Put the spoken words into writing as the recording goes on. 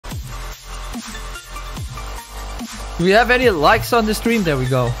Do we have any likes on the stream? There we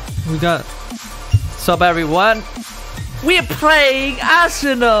go. We got... Sup everyone? We're playing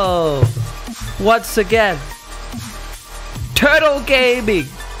Arsenal! Once again. Turtle Gaming!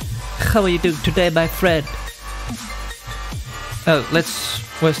 How are you doing today, my friend? Oh, let's...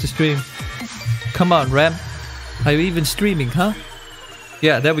 Where's the stream? Come on, Ram. Are you even streaming, huh?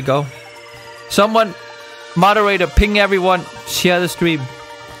 Yeah, there we go. Someone... Moderator, ping everyone. Share the stream.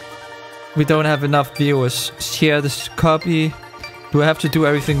 We don't have enough viewers. Share this copy. Do I have to do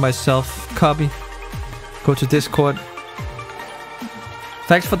everything myself? Copy. Go to Discord.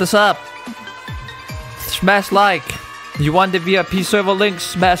 Thanks for the sub. Smash like. You want the VIP server link?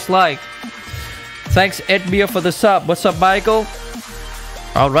 Smash like. Thanks Edmir for the sub. What's up, Michael?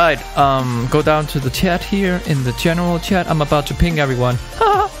 Alright, go down to the chat here. In the general chat. I'm about to ping everyone.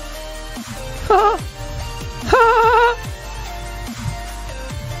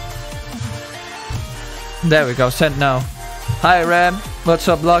 There we go, send now. Hi Ram, what's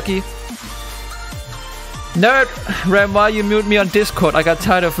up Lucky? Nerd! Ram, why you mute me on Discord? I got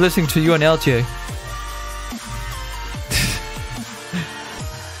tired of listening to you and LJ.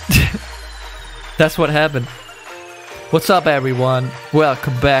 That's what happened. What's up everyone?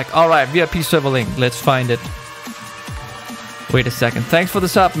 Welcome back. Alright, VIP server link, let's find it. Wait a second, thanks for the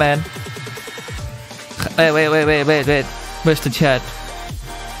sub, man. Wait. Where's the chat?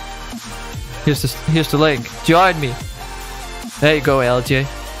 Here's the link. Join me. There you go, LJ.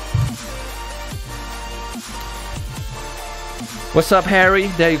 What's up, Harry?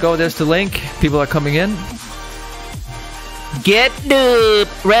 There you go. There's the link. People are coming in. Get Noob.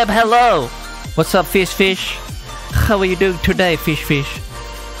 Reb, hello. What's up, Fish? How are you doing today, Fish?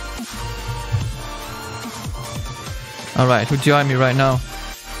 Alright, who joined me right now?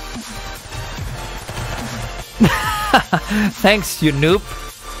 Thanks, you noob.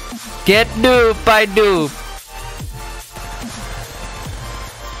 Get Noob by Noob.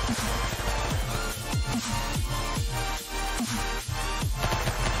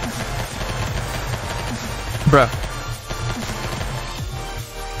 Bruh.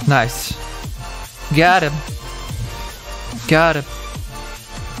 Nice. Got him. Got him.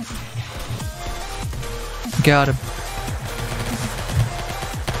 Got him.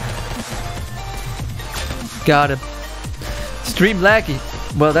 Got him. Stream laggy.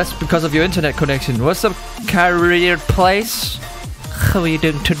 Well, that's because of your internet connection. What's up, career place? How are you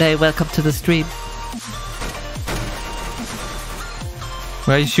doing today? Welcome to the stream.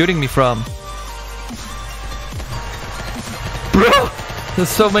 Where are you shooting me from? Bro! There's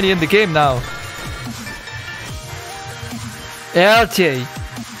so many in the game now. LJ.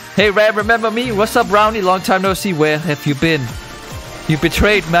 Hey, Ram, remember me? What's up, Brownie? Long time no see. Where have you been? You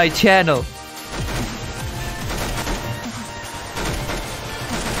betrayed my channel.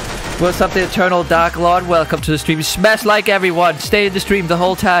 What's up, the Eternal Dark Lord? Welcome to the stream. Smash like, everyone. Stay in the stream the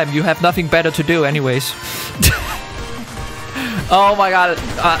whole time. You have nothing better to do anyways. Oh my god.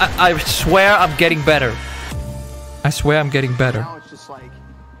 I swear I'm getting better. I swear I'm getting better. Now it's just like,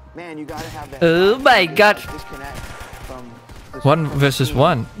 man, you gotta have that. Oh my god. 1 versus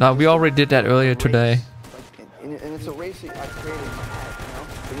 1. Now we already did that earlier today. And it's a race that I created in my head, you know?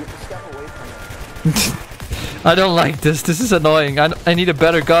 But you have to step away from it. I don't like this. This is annoying. I need a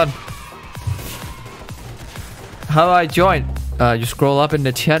better gun. How do I join? You scroll up in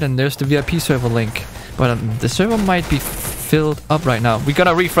the chat and there's the VIP server link. But the server might be filled up right now. We're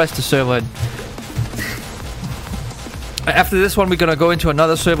gonna refresh the server. After this one, we're gonna go into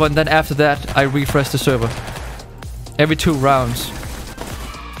another server, and then after that, I refresh the server. Every 2 rounds.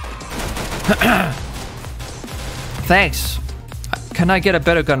 Thanks. Can I get a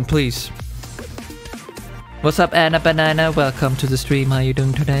better gun, please? What's up, Anna Banana? Welcome to the stream. How you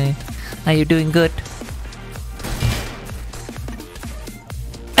doing today? Are you doing good?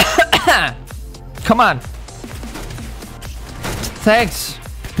 Come on. Thanks.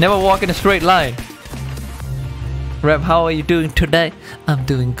 Never walk in a straight line. Rev, how are you doing today? I'm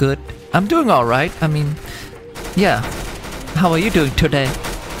doing good. I'm doing alright. I mean, yeah. How are you doing today?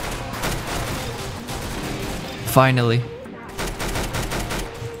 Finally.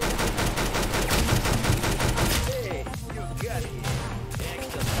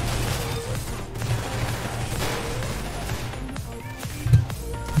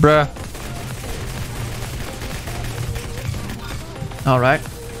 Bruh. Alright.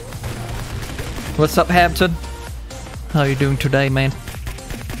 What's up, Hampton? How you doing today, man?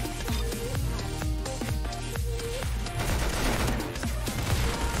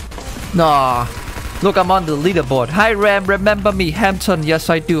 Nah. Look, I'm on the leaderboard. Hi, Ram. Remember me? Hampton.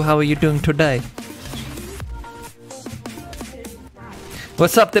 Yes, I do. How are you doing today?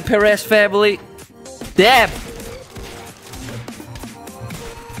 What's up, the Perez family? Damn!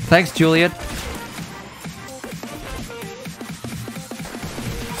 Thanks, Julian.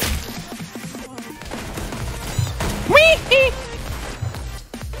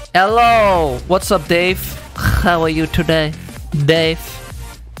 Hello! What's up, Dave? How are you today, Dave?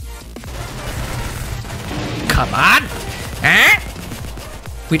 Come on! Huh?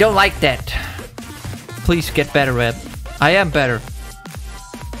 We don't like that. Please get better, Reb. I am better.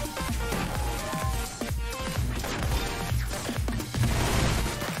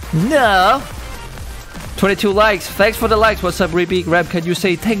 No! 22 likes. Thanks for the likes. What's up, Rebig? Reb, can you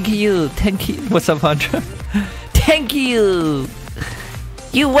say thank you? Thank you. What's up, Hunter? Thank you!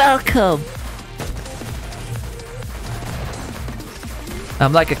 You're welcome!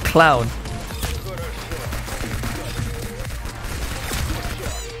 I'm like a clown.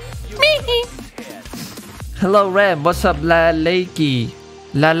 Hello, Ram. What's up, La Lakey?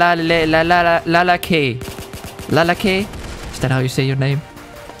 La K. La K? Is that how you say your name?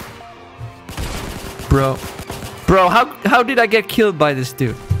 Bro, how did I get killed by this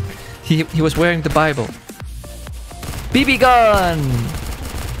dude? He was wearing the Bible. BB gun!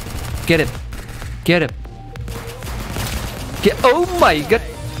 Get him. Get him. Oh my god!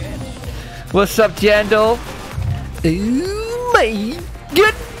 What's up, Jandal? Oh my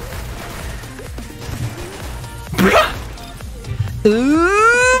god! Bruh!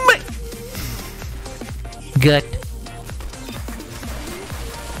 Oh my god!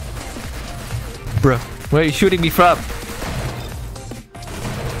 Bruh, where are you shooting me from?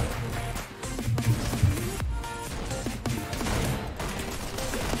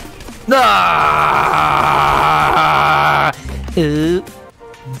 Ah!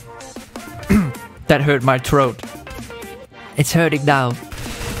 That hurt my throat. It's hurting now.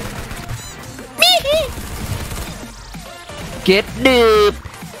 Get Noob!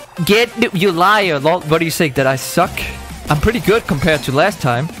 Get Noob! You liar! What do you think? That I suck? I'm pretty good compared to last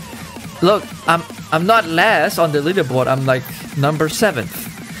time. Look, I'm not last on the leaderboard. I'm like number 7th.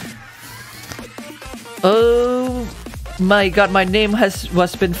 Oh my god, my name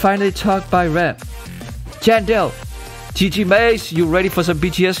was been finally talked by Rep. Jandel, GG Maze, you ready for some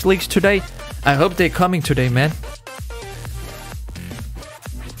BGS leaks today? I hope they're coming today, man.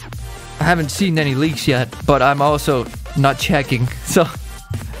 I haven't seen any leaks yet, but I'm also not checking, so...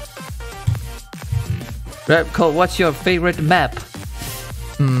 Rep Cole, what's your favorite map?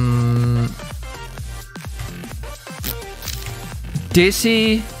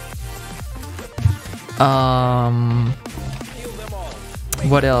 Dizzy.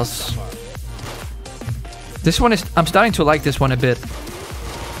 What else? This one is... I'm starting to like this one a bit.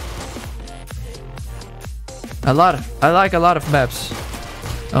 I like a lot of maps.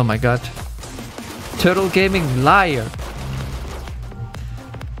 Oh my god. Turtle Gaming liar.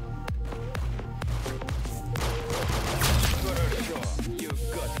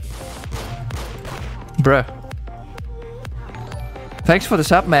 Bruh. Thanks for the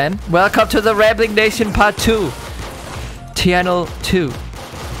sub, man. Welcome to the Rambling Nation Part 2. Channel 2.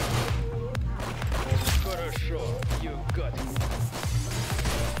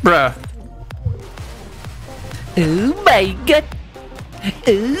 Bruh. Oh my god.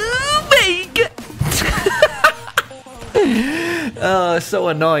 Oh my god. Oh, so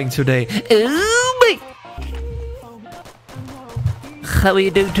annoying today. Oh my. How are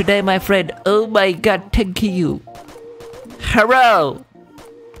you doing today, my friend? Oh my god, thank you. Hello.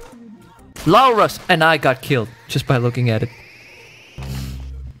 Laurus, and I got killed just by looking at it.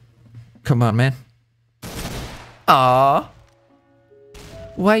 Come on, man. Aww.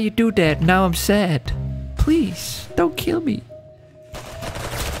 Why you do that? Now I'm sad. Please, don't kill me.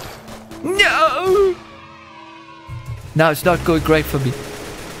 No! Now it's not going great for me.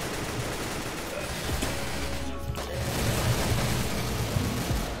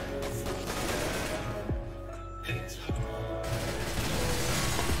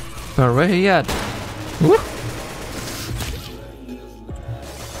 But where he at? Woo!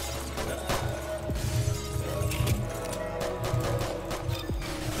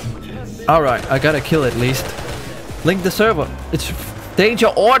 Alright, I gotta kill at least. Link the server. It's Danger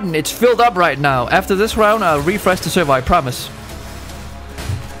Orden. It's filled up right now. After this round, I'll refresh the server, I promise.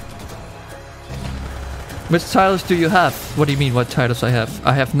 Which titles do you have? What do you mean, what titles I have?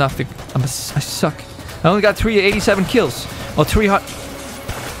 I have nothing. I suck. I only got 387 kills. Or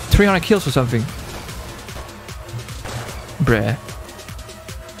 300 kills or something. Bruh.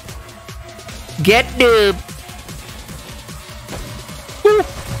 Get Noob!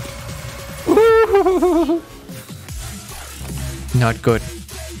 Not good.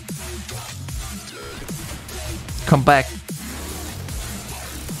 Come back.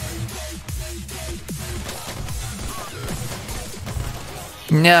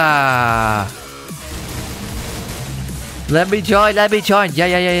 Nah. Let me join.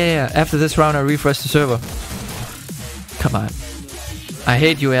 Yeah. After this round, I refresh the server. Come on. I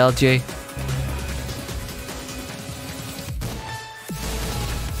hate you, LJ.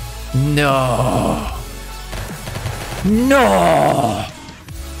 No.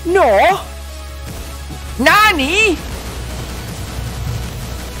 Nani?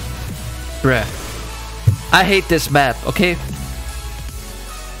 Bruh. I hate this map, okay?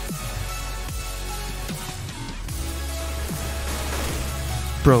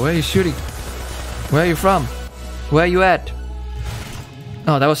 Bro, where are you shooting? Where are you from? Where are you at?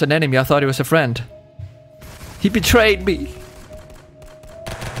 Oh, that was an enemy. I thought he was a friend. He betrayed me.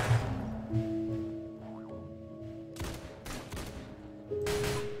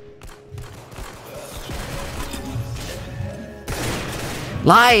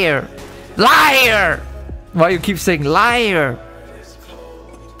 Liar! Liar! Why you keep saying liar?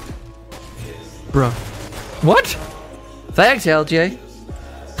 Bro. What? Thanks, LJ.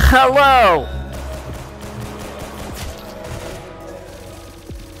 Hello!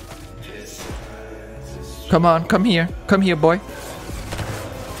 Come on, come here. Come here, boy.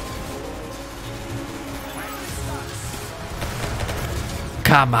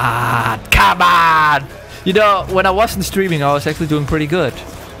 Come on! Come on! You know, when I wasn't streaming, I was actually doing pretty good.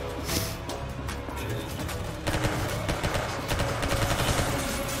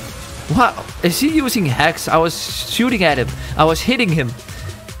 Wow, is he using hacks? I was shooting at him. I was hitting him.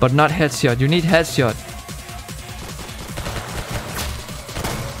 But not headshot. You need headshot.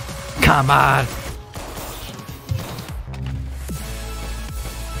 Come on.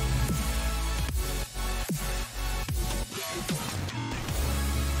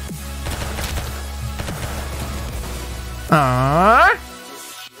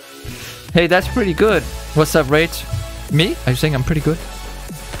 Hey, that's pretty good. What's up, Rage? Me? Are you saying I'm pretty good?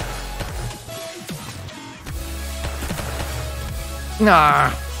 Nah.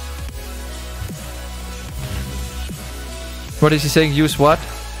 What is he saying? Use what?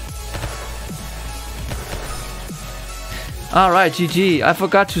 Alright, GG. I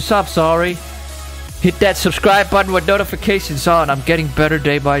forgot to sub, sorry. Hit that subscribe button with notifications on. I'm getting better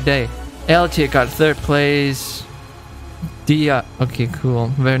day by day. LT got 3rd place. Dia. Okay, cool.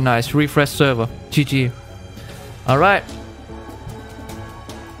 Very nice. Refresh server. GG. Alright.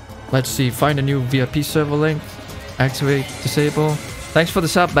 Let's see. Find a new VIP server link. Activate. Disable. Thanks for the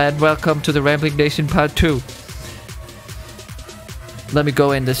sub, man. Welcome to the Rambling Nation Part 2. Let me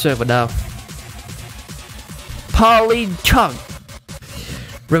go in the server now. Pauline Chung.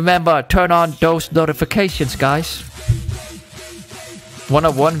 Remember, turn on those notifications, guys.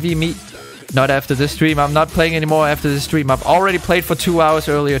 Wanna 1v me? Not after this stream. I'm not playing anymore after this stream. I've already played for 2 hours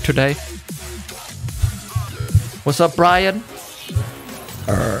earlier today. What's up, Brian?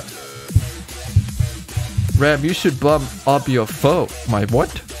 Ram, you should bump up your foe. My what?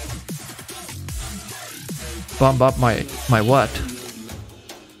 Bump up my what?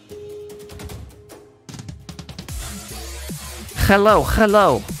 Hello,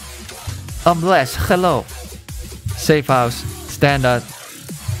 hello. Bless, hello. Safe house. Standard.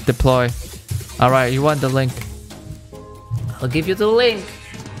 Deploy. Alright, you want the link? I'll give you the link.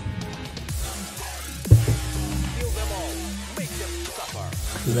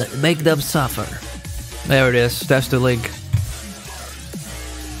 Make them suffer. There it is. That's the link.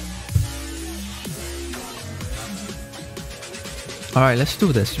 Alright, let's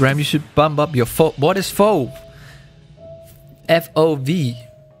do this. Ram, you should bump up your foe. What is foe? F-O-V.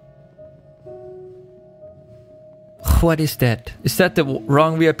 What is that? Is that the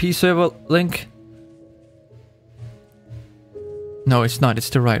wrong VIP server link? No, it's not. It's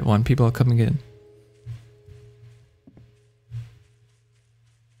the right one. People are coming in.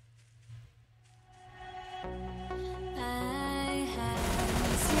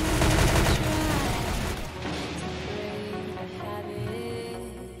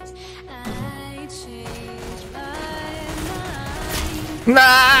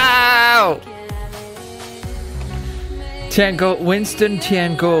 No! Tango, Winston,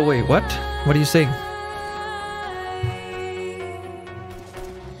 go away. What? What are you saying?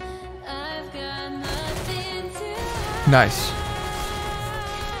 Nice.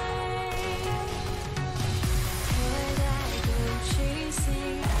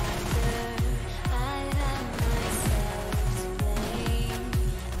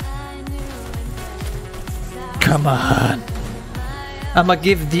 Come on. I'ma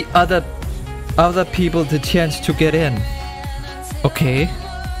give the other people the chance to get in. Okay.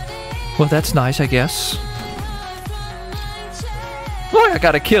 Well, that's nice, I guess. Oh, I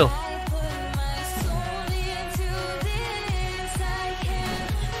got a kill.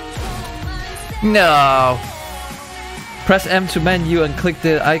 No. Press M to menu and click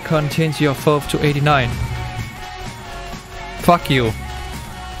the icon. Change your FOV to 89. Fuck you.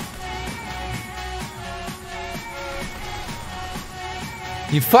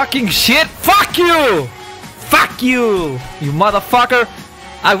 You fucking shit. Fuck you. Fuck you. You motherfucker.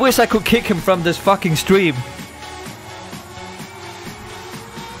 I wish I could kick him from this fucking stream.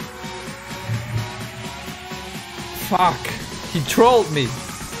 Fuck. He trolled me.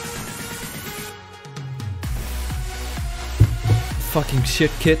 Fucking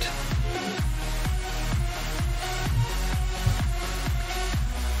shit kid.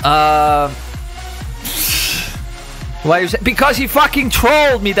 Why you say? Because he fucking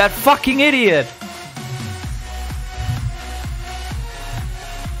trolled me, that fucking idiot.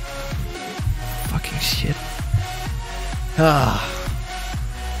 Fucking shit. Ah.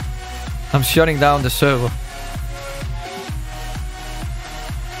 I'm shutting down the server.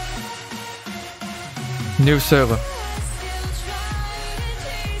 New server.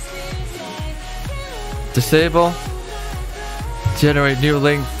 Disable. Generate new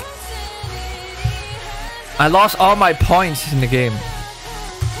link. I lost all my points in the game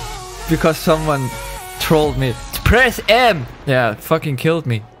because someone trolled me. Press M. Yeah, fucking killed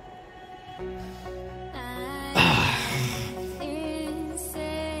me.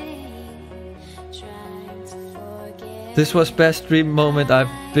 This was best stream moment I've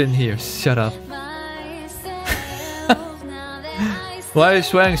been here. Shut up. Why are you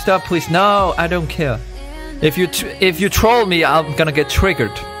swearing? Stop, please. No, I don't care. If you troll me, I'm gonna get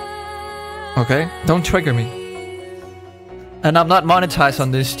triggered. Okay? Don't trigger me. And I'm not monetized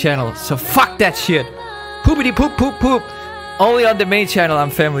on this channel, so fuck that shit. Poopity poop poop poop. Only on the main channel I'm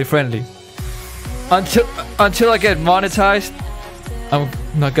family friendly. Until I get monetized, I'm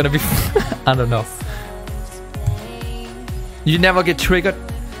not gonna be. I don't know. You never get triggered?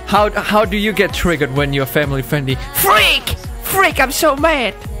 How do you get triggered when you're family friendly? Freak! Freak, I'm so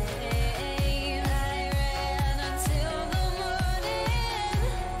mad!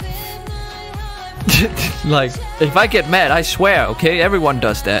 Like, if I get mad, I swear, okay? Everyone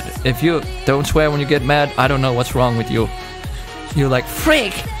does that. If you don't swear when you get mad, I don't know what's wrong with you. You're like,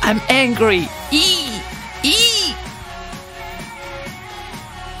 freak, I'm angry. Eee! Eee!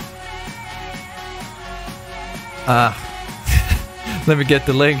 Let me get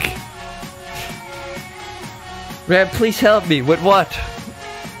the link. Ram, please help me. With what?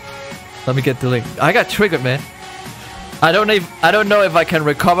 Let me get the link. I got triggered, man. I don't know if I can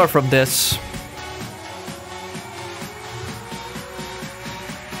recover from this.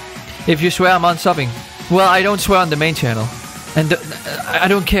 If you swear, I'm unsubbing. Well, I don't swear on the main channel. And I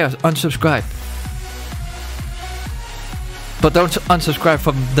don't care. Unsubscribe. But don't unsubscribe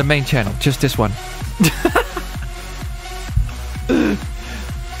from the main channel. Just this one.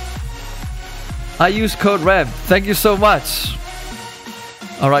 I use code RAM. Thank you so much.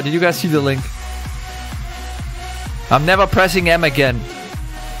 Alright, did you guys see the link? I'm never pressing M again.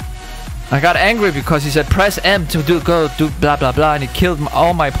 I got angry because he said press M to go do blah blah blah, and it killed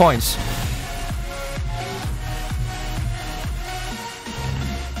all my points.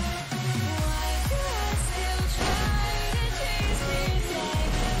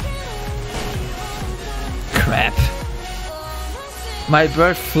 Crap. My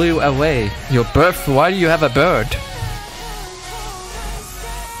bird flew away. Your bird? Why do you have a bird?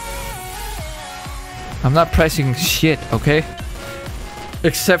 I'm not pressing shit, okay?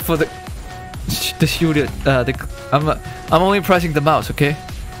 Except for the shooter. I'm only pressing the mouse, okay?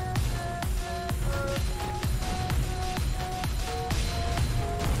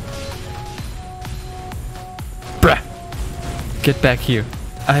 Bruh. Get back here.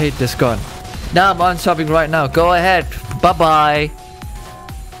 I hate this gun. Now I'm unsubbing right now. Go ahead. Bye bye.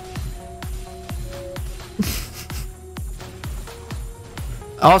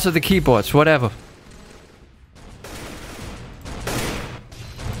 Also the keyboards, whatever.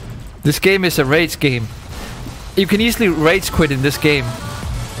 This game is a rage game. You can easily rage quit in this game.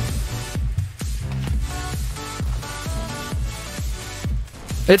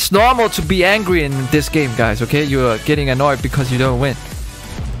 It's normal to be angry in this game, guys, okay? You're getting annoyed because you don't win.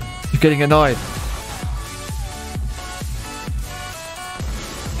 You're getting annoyed.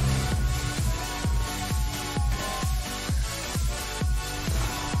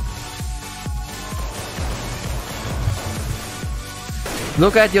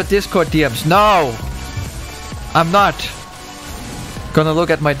 Look at your Discord DMs. No! I'm not gonna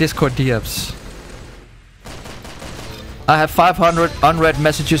look at my Discord DMs. I have 500 unread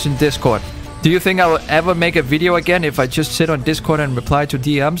messages in Discord. Do you think I will ever make a video again if I just sit on Discord and reply to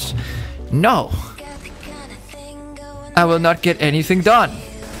DMs? No. I will not get anything done.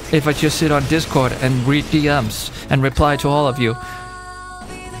 if I just sit on Discord and read DMs and reply to all of you.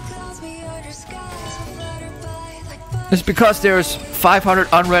 It's because there's 500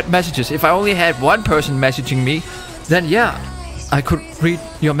 unread messages. If I only had one person messaging me, then yeah, I could read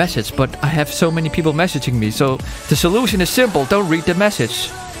your message. But I have so many people messaging me, so the solution is simple: don't read the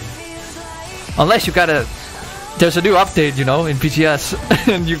message. Unless you got there's a new update, you know, in PTS,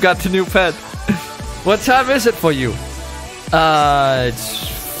 and you got the new pet. What time is it for you?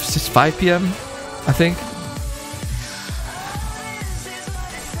 It's 5 p.m. I think.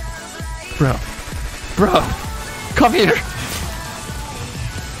 Bro, come here.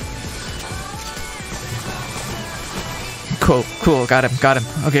 Cool, got him.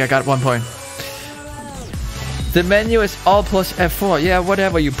 Okay, I got 1 point. The menu is all plus F4. Yeah,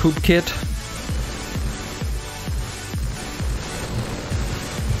 whatever, you poop kid.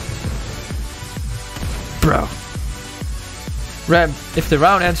 Bro. Ram, if the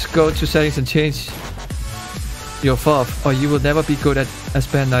round ends, go to settings and change your FOV, or you will never be good as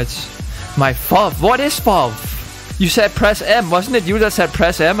Bandites. My FOV? What is FOV? You said press M, wasn't it you that said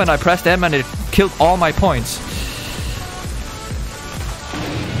press M, and I pressed M and it killed all my points.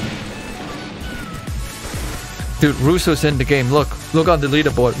 Dude, Russo's in the game. Look on the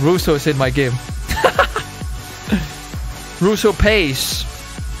leaderboard. Russo's in my game. Russo pays.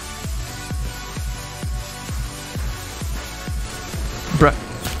 Bruh.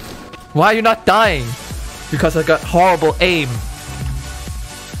 Why are you not dying? Because I got horrible aim.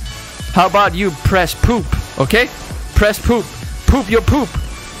 How about you press poop, okay? Press poop. Poop your poop.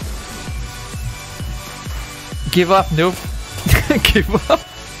 Give up, noob. Give up.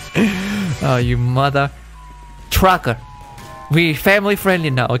 Oh, you mother trucker. We family friendly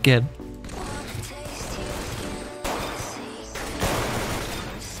now again.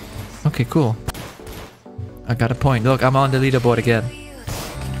 Okay, cool. I got a point. Look, I'm on the leaderboard again.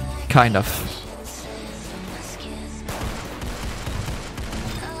 Kind of.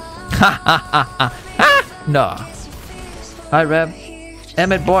 Ha ha ha ha! No. Hi, Ram.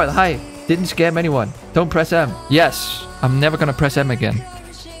 Emmett Boyle, hi. Didn't scam anyone. Don't press M. Yes, I'm never gonna press M again.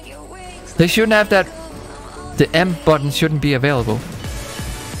 They shouldn't have that. The M button shouldn't be available.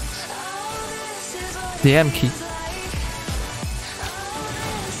 The M key.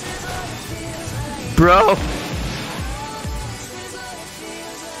 Bro!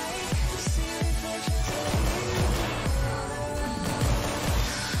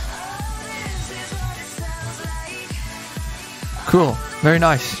 Cool. Very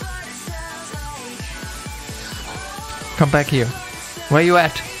nice. Come back here. Where you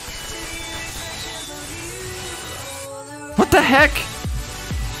at? What the heck?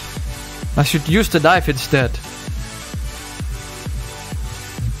 I should use the knife instead.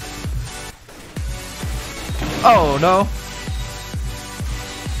 Oh no.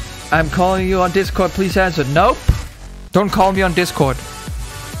 I'm calling you on Discord, please answer. Nope. Don't call me on Discord.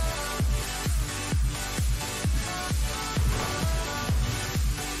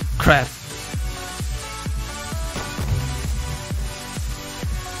 Crap.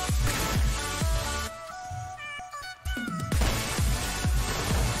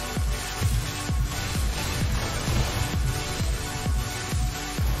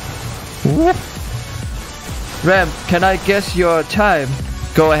 Whoop. Ram, can I guess your time?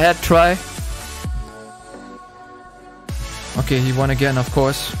 Go ahead, try. Okay, he won again, of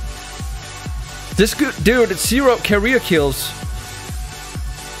course. This dude, it's 0 career kills.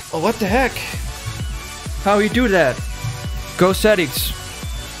 Oh, what the heck? How you do that? Go settings.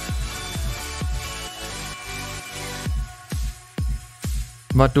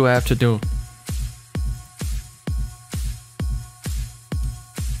 What do I have to do?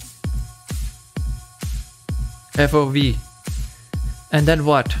 FOV. And then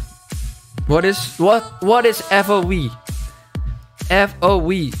what? What is FOV?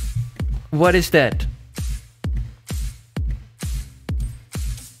 FOV. What is that?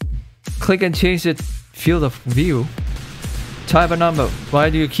 Click and change the field of view. Type a number. Why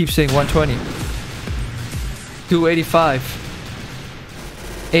do you keep saying 120? Do 85.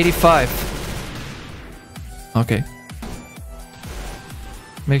 85. Okay.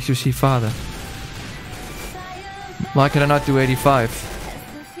 Makes you see farther. Why can I not do 85?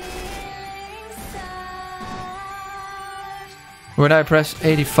 When I press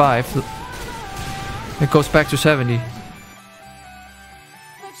 85, it goes back to 70.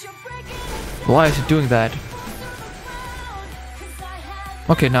 Why is it doing that?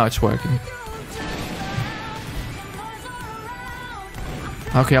 Okay, now it's working.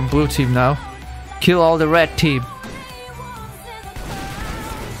 Okay, I'm blue team now. Kill all the red team.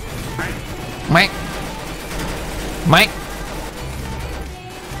 Mike. Mike.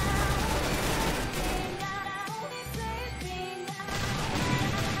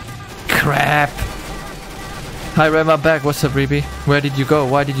 Hi, Rem, I'm back. What's up, Reby? Where did you go?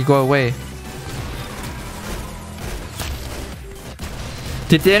 Why did you go away?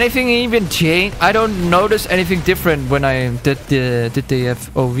 Did anything even change? I don't notice anything different when I did the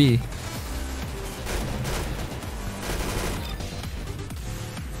FOV.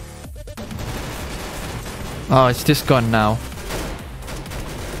 Oh, it's this gun now.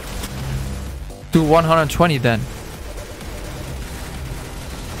 Do 120 then.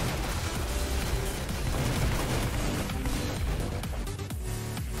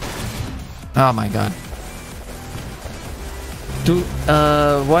 Oh my god. Do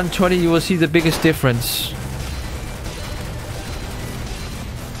 120, you will see the biggest difference.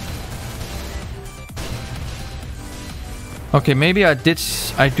 Okay, maybe I do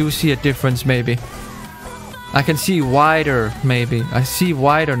see a difference, maybe. I can see wider, maybe. I see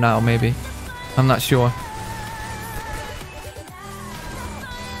wider now, maybe. I'm not sure.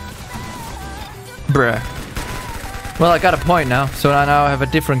 Bruh. Well, I got a point now, so now I have a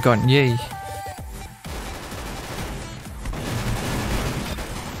different gun. Yay.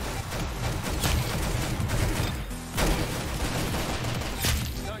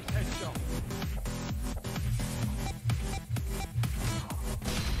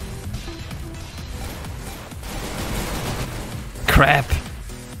 Crap.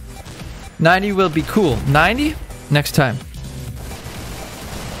 90 will be cool. 90? Next time.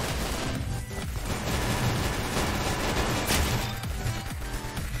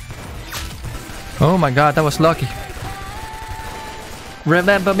 Oh my god, that was lucky.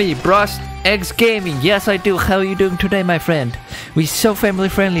 Remember me, Bros X Gaming. Yes, I do. How are you doing today, my friend? We're so family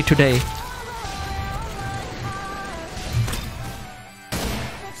friendly today.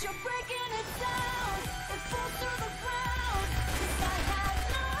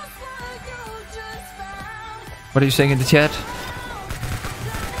 What are you saying in the chat?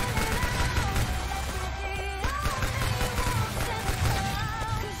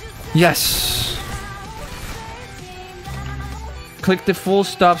 Yes. Click the full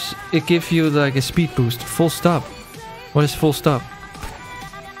stops. It gives you like a speed boost. Full stop. What is full stop?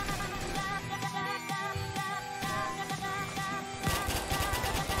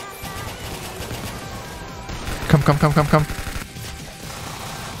 Come.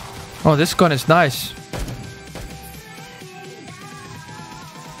 Oh, this gun is nice.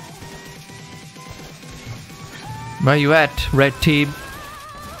 Where you at, red team?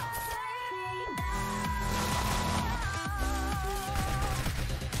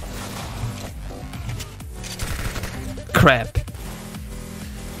 Crap.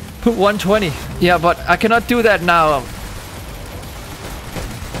 Put 120. Yeah, but I cannot do that now.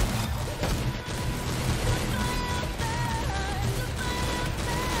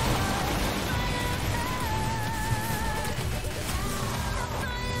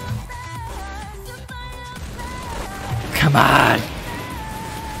 Come on!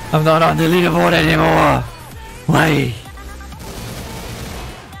 I'm not on the leaderboard anymore! Why?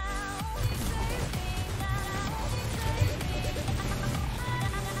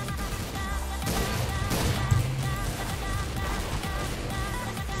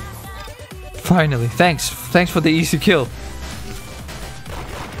 Finally, thanks for the easy kill.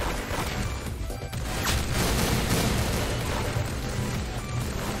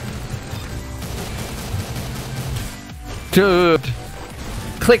 Dude.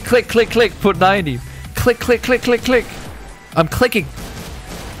 Click, put 90. Click. I'm clicking.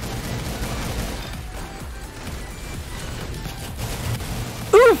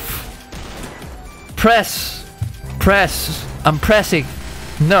 Oof. Press. I'm pressing.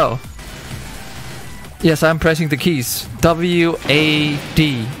 No. Yes, I'm pressing the keys.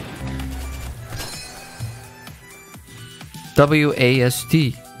 W-A-D.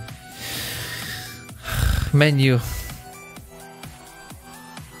 W-A-S-D. Menu.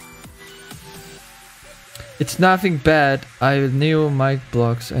 It's nothing bad. I knew mic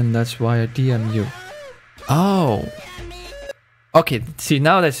blocks and that's why I DM you. Oh. Okay, see,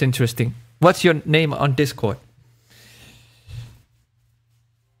 now that's interesting. What's your name on Discord?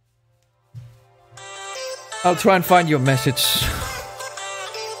 I'll try and find your message.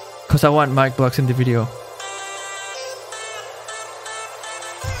 Because I want mic blocks in the video.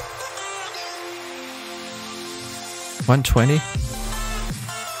 $120?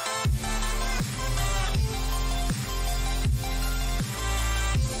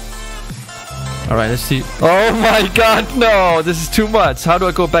 Alright, let's see. Oh my god, no! This is too much. How do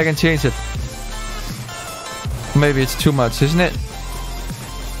I go back and change it? Maybe it's too much, isn't it?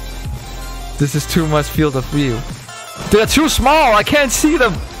 This is too much field of view. They're too small! I can't see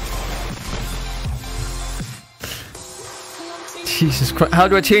them! Jesus Christ. How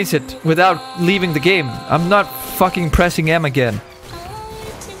do I change it without leaving the game? I'm not fucking pressing M again.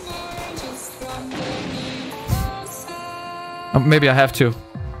 Maybe I have to.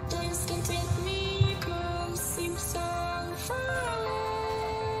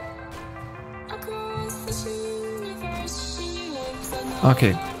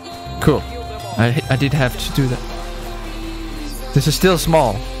 Okay, cool. I did have to do that. This is still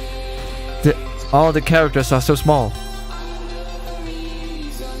small. All the characters are so small.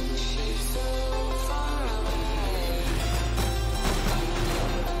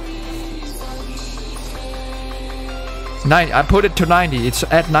 I put it to 90. It's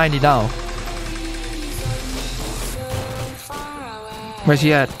at 90 now. Where's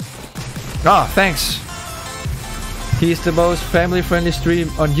he at? Ah, thanks. He's the most family-friendly stream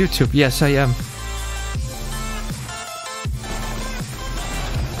on YouTube. Yes, I am.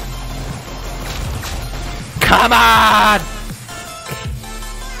 Come on!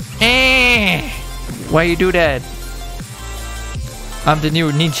 Why you do that? I'm the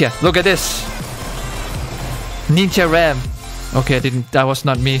new ninja. Look at this. Ninja Ram. Okay, that was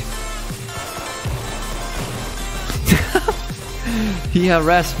not me. He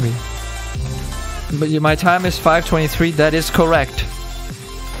harassed me. But my time is 5:23. That is correct.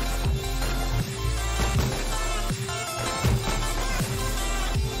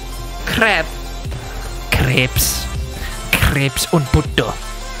 Crab. Crepes. Crepes und Butter.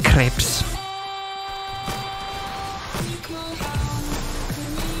 Crepes.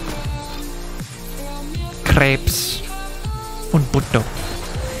 Crepes und Butter.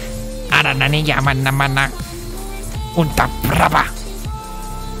 Aranani yaman namana. Unta brava.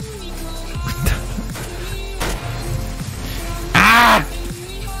 Ah!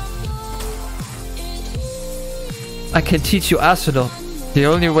 I can teach you Arsenal. The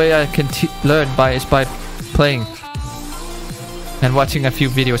only way I can learn is by playing and watching a few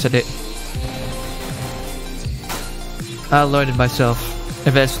videos a day. I'll learn it myself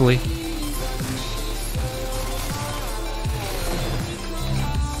eventually.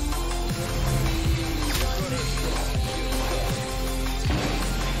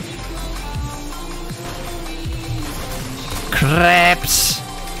 Crabs.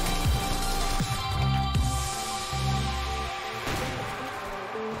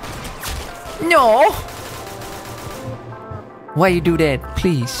 No. Why you do that?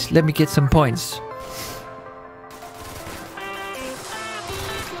 Please, let me get some points.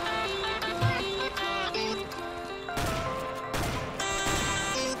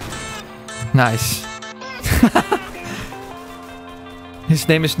 Nice. His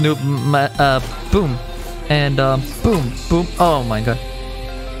name is Noob. Boom. And boom, boom. Oh my god.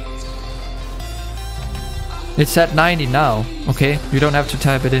 It's at 90 now. Okay, you don't have to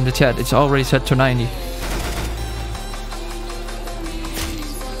type it in the chat. It's already set to 90.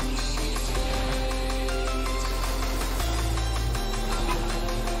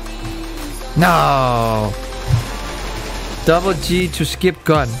 No. Double G to skip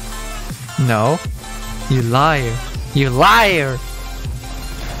gun. No. You liar. You liar.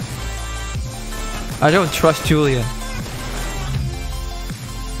 I don't trust Julian.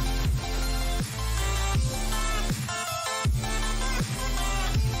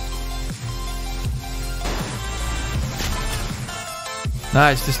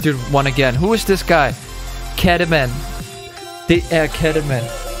 Nice, this dude won again. Who is this guy? Cademan. Cademan.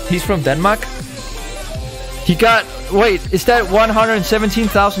 He's from Denmark? He got... Wait, is that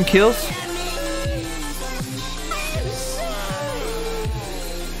 117,000 kills?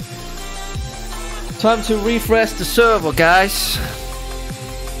 Time to refresh the server, guys.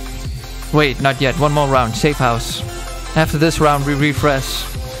 Wait, not yet. One more round. Safe house. After this round, we refresh.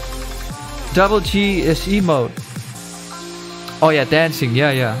 Double G is emote. Oh yeah, dancing.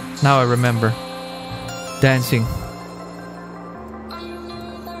 Yeah, yeah. Now I remember. Dancing.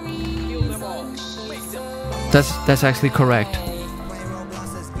 That's actually correct.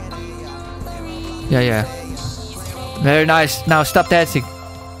 Yeah, yeah. Very nice. Now stop dancing.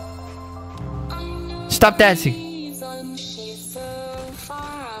 Stop dancing.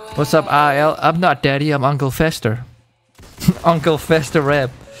 What's up, RL? I'm not Daddy, I'm Uncle Fester. Uncle Fester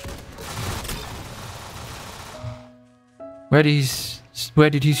rap. Where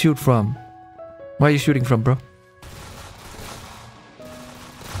did he shoot from? Where are you shooting from, bro?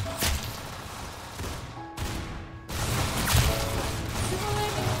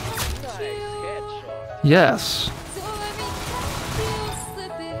 Yes.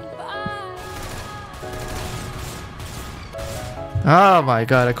 Oh my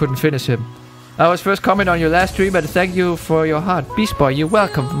god, I couldn't finish him. I was first comment on your last stream, but thank you for your heart. Beast Boy, you're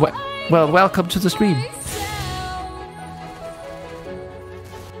welcome. Well, welcome to the stream.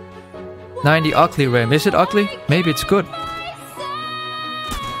 90 ugly RAM. Is it ugly? Maybe it's good.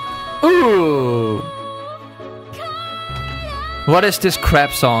 Ooh. What is this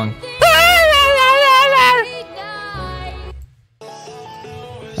crap song?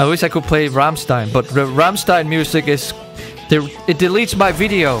 I wish I could play Rammstein, but the Rammstein music is... It deletes my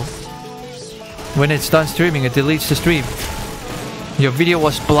video. When it's done streaming, it deletes the stream. Your video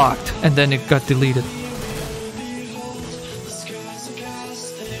was blocked, and then it got deleted.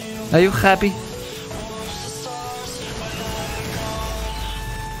 Are you happy?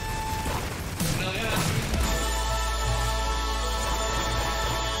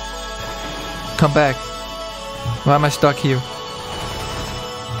 Come back. Why am I stuck here?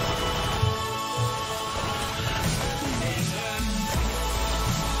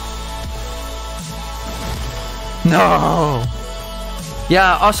 No.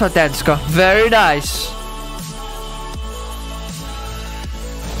 Yeah, also Tanqr. Very nice.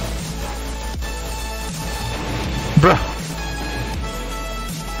 Bruh.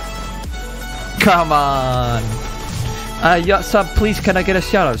 Come on. Yeah, sub, please, can I get a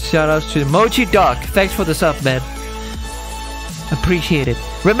shout out? Shout out to Mochi Dog. Thanks for the sub, man. Appreciate it.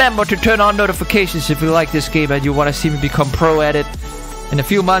 Remember to turn on notifications if you like this game and you want to see me become pro at it. In a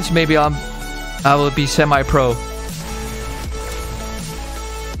few months, maybe I will be semi-pro.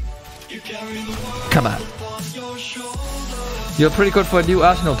 Come on. You're pretty good for a new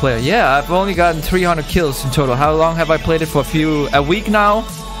Arsenal player. Yeah, I've only gotten 300 kills in total. How long have I played it for? A week now?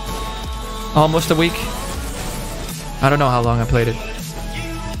 Almost a week. I don't know how long I played it.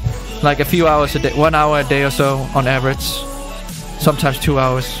 Like a few hours a day, 1 hour a day or so on average. Sometimes 2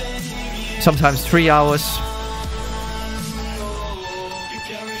 hours. Sometimes 3 hours.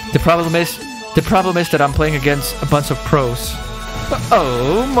 The problem is that I'm playing against a bunch of pros.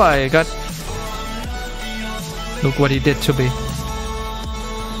 Oh my god. Look what he did to me.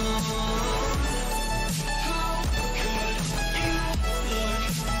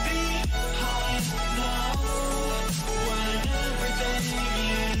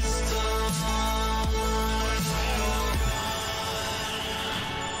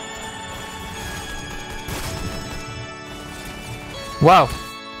 Wow.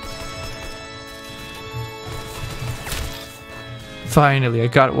 Finally, I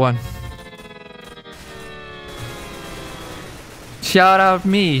got one. Shout out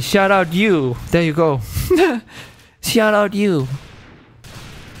me, shout out you. There you go. Shout out you.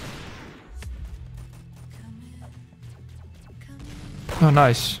 Oh,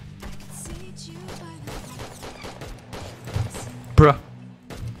 nice. Bruh.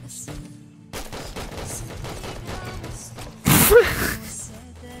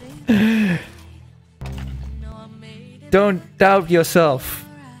 Don't doubt yourself.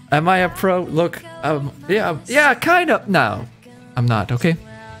 Am I a pro? Look, yeah, kind of. No, I'm not, okay?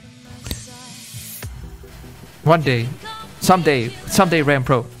 One day, someday Ram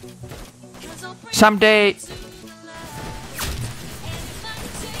Pro. Someday.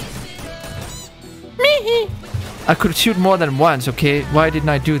 I could shoot more than once, okay? Why didn't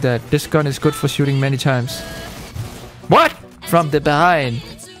I do that? This gun is good for shooting many times. What? From the behind.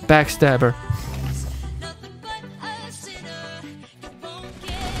 Backstabber.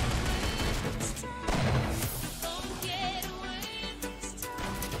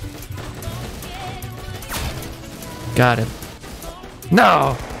 Got it.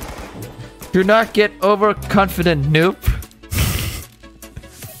 No! Do not get overconfident, noob.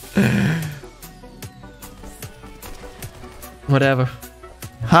 Whatever.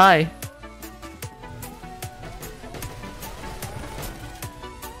 Hi.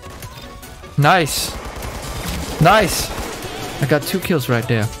 Nice. Nice. I got 2 kills right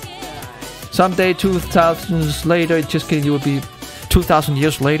there. Someday, 2,000 later, just kidding, you will be 2,000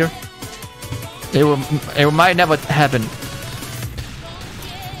 years later. It might never happen.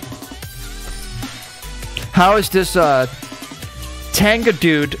 How is this Tanqr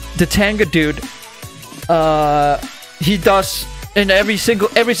dude? The Tanqr dude. He does in every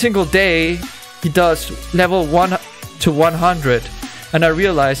single day. He does level 1 to 100, and I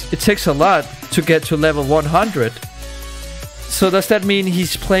realized it takes a lot to get to level 100. So does that mean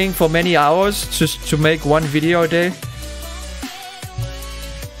he's playing for many hours just to make 1 video a day?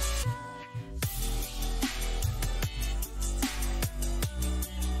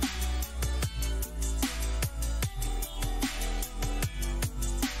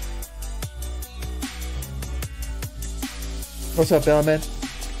 What's up, Bellman?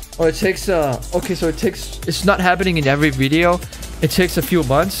 Oh, it takes okay, so it's not happening in every video. It takes a few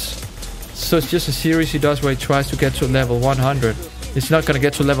months. So it's just a series he does where he tries to get to level 100. It's not gonna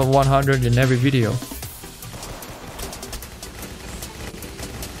get to level 100 in every video.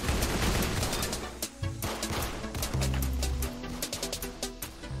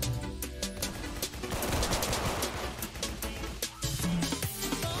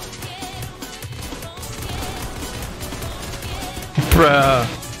 Bruh.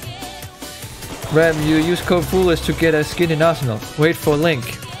 Ram, you use code Foolish to get a skin in Arsenal. Wait for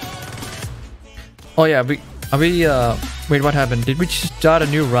link. Oh yeah, wait, what happened? Did we start a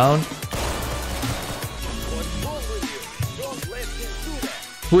new round?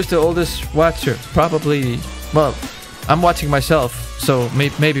 Who's the oldest watcher? Probably, well, I'm watching myself, so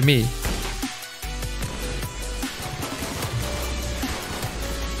maybe me.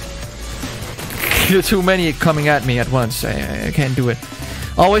 Too many coming at me at once. I can't do it.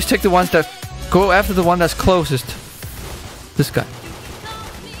 Always take the ones that go after the one that's closest. This guy.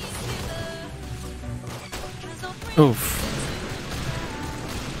 Oof.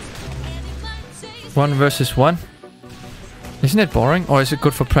 1 versus 1. Isn't it boring, or is it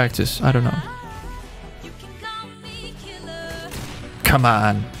good for practice? I don't know. Come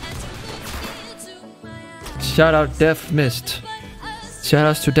on. Shout out Def Mist. Shout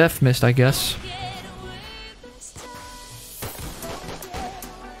outs to Def Mist, I guess.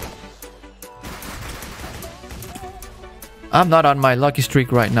 I'm not on my lucky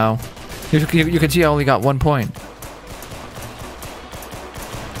streak right now. You can see I only got 1 point.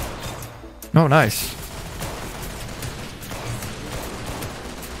 Oh, nice.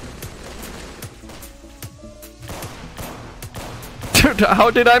 How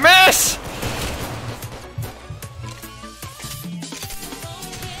did I miss?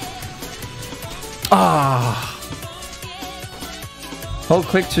 Ah. Hold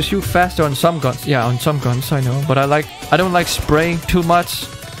click to shoot faster on some guns. Yeah, on some guns, I know. But I don't like spraying too much.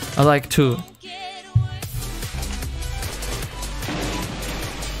 I like to...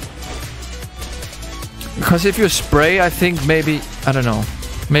 Because if you spray, I think maybe... I don't know.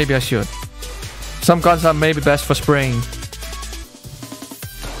 Maybe I should. Some guns are maybe best for spraying.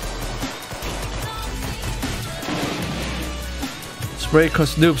 Spray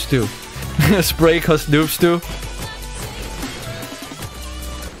cause noobs do. Spray cause noobs do.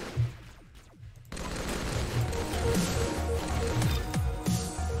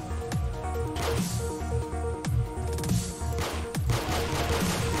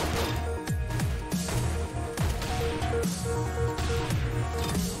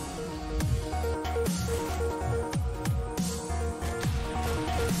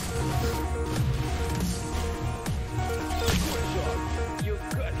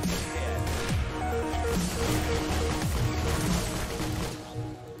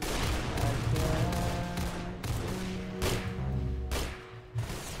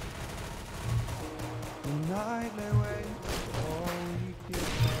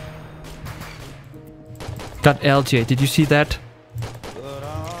 Got LJ, did you see that?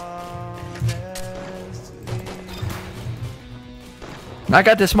 I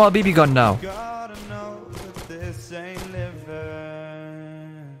got the small BB gun now.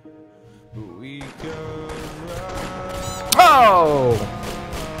 Oh!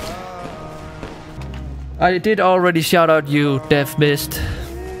 I did already shout out you, Death Mist.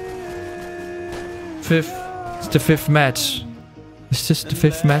 It's the 5th match. Is this the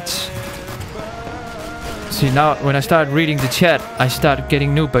 5th match? See, now when I start reading the chat, I start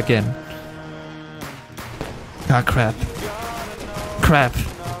getting noob again. Ah, crap. Crap.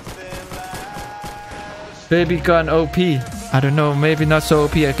 Baby gun OP. I don't know, maybe not so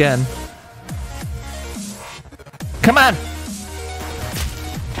OP again. Come on!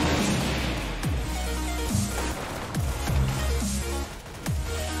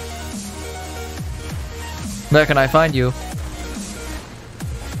 Where can I find you?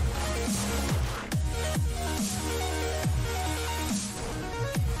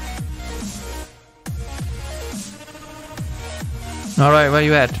 Alright, where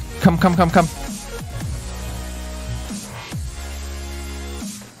you at? Come. Crap!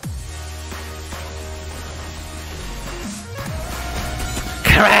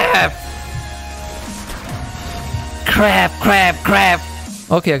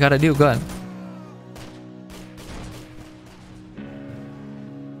 Okay, I got a new gun.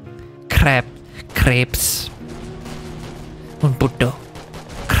 Crepes. Un puto.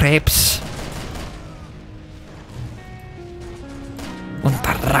 Crepes. Un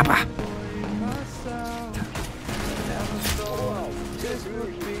tarrapa.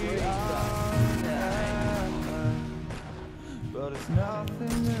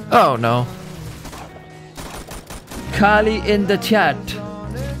 Oh no. Kali in the chat.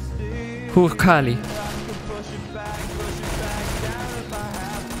 Who's Kali?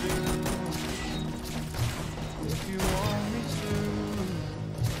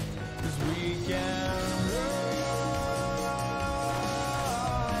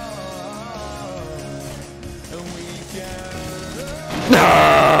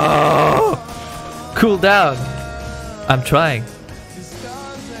 No! Cool down. I'm trying.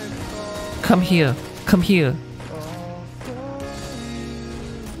 Come here. Come here.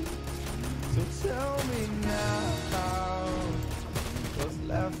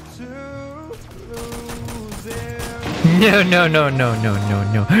 No, no, no, no, no, no,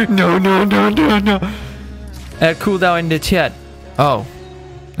 no. No, no, no, no, no. Add cooldown in the chat. Oh.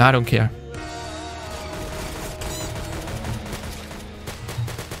 I don't care.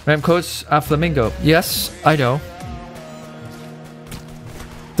 RAM codes are flamingo. Yes, I know.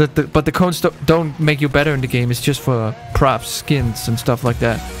 But the codes don't make you better in the game. It's just for props, skins, and stuff like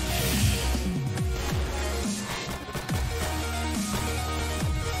that.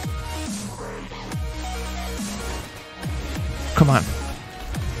 Come on.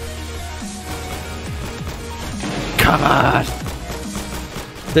 Come on.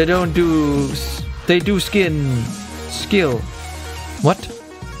 They don't do... They do skin... Skill. What?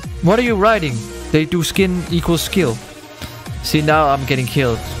 What are you writing? They do skin equals skill. See, now I'm getting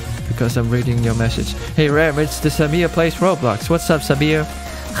killed because I'm reading your message. Hey Ram, it's the Samir plays Roblox. What's up, Samir?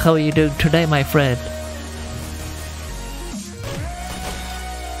 How are you doing today, my friend?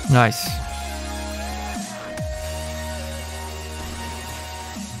 Nice.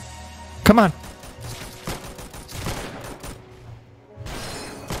 Come on.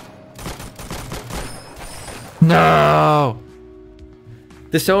 No.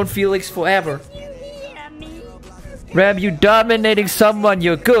 Disown Felix forever. Ram, you dominating someone,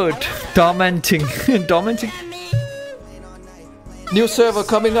 you're good. Dominating. Dominating? New server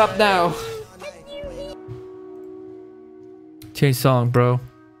coming up now. Change song, bro.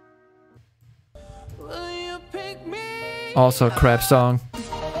 Also crap song.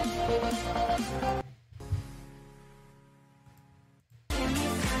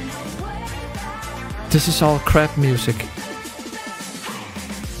 This is all crap music.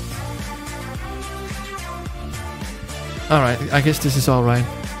 Alright, I guess this is alright.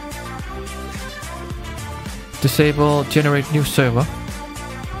 Disable, generate new server.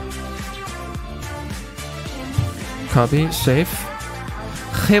 Copy, save.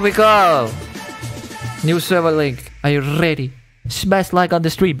 Here we go! New server link. Are you ready? Smash like on the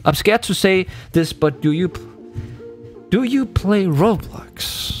stream. I'm scared to say this, but do you play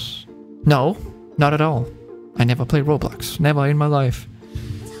Roblox? No, not at all. I never play Roblox. Never in my life.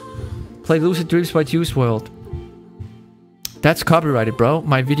 Play Lucid Dreams by Juice WRLD. That's copyrighted, bro.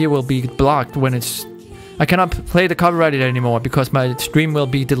 My video will be blocked when it's... I cannot play the copyrighted anymore because my stream will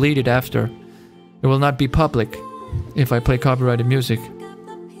be deleted after. It will not be public if I play copyrighted music.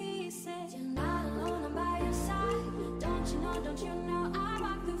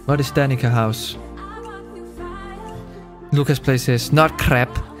 What is Danica House? Lucas plays this. Not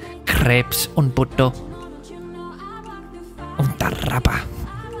crap. Crepes un puto. Un tarrapa.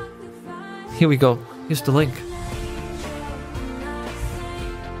 Here we go. Here's the link.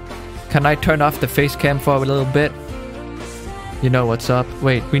 Can I turn off the face cam for a little bit? You know what's up.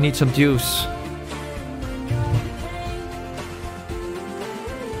 Wait, we need some juice.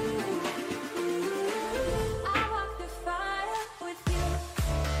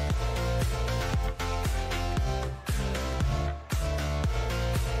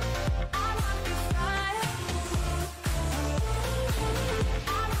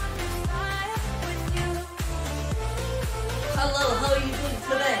 Hello, how are you doing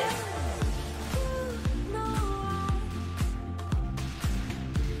today?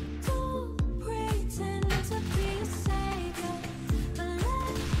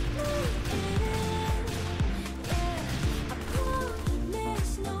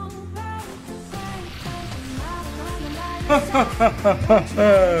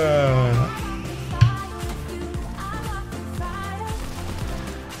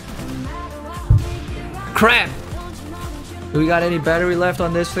 Crap! Do we got any battery left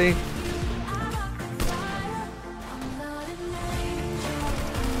on this thing?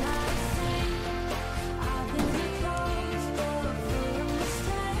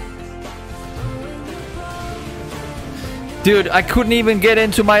 Dude, I couldn't even get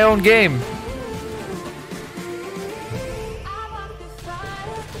into my own game.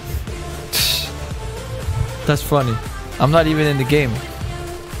 That's funny. I'm not even in the game.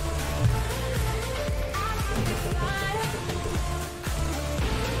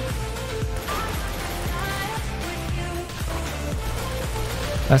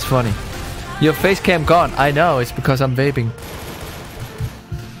 That's funny. Your face cam gone. I know, it's because I'm vaping.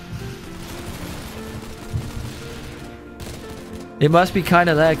 It must be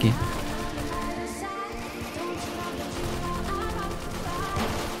kinda laggy.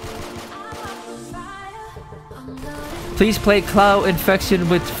 Please play Cloud Infection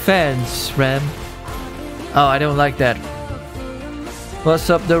with fans, Ram. Oh, I don't like that.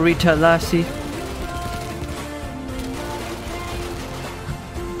 What's up, Dorita Lassie?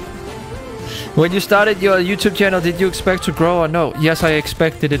 When you started your YouTube channel, did you expect to grow or no? Yes, I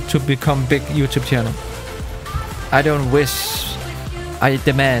expected it to become big YouTube channel. I don't wish. I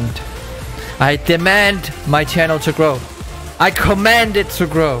demand. I demand my channel to grow. I command it to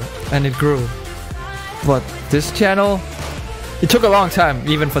grow. And it grew. But this channel, it took a long time,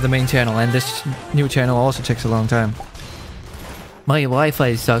 even for the main channel. And this new channel also takes a long time. My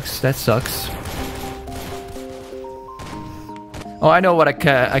Wi-Fi sucks. That sucks. Oh, I know what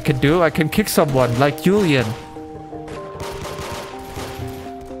I can do. I can kick someone, like Julian.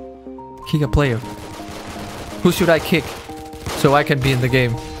 Kick a player. Who should I kick? So I can be in the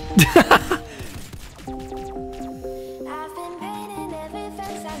game.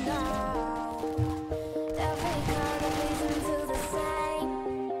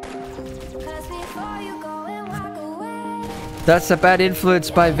 That's a bad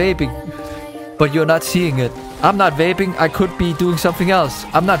influence by vaping. But you're not seeing it. I'm not vaping. I could be doing something else.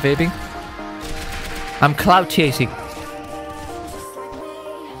 I'm not vaping. I'm cloud chasing.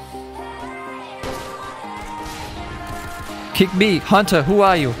 Kick me. Hunter, who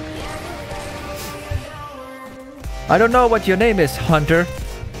are you? I don't know what your name is, Hunter.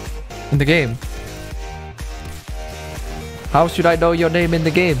 In the game. How should I know your name in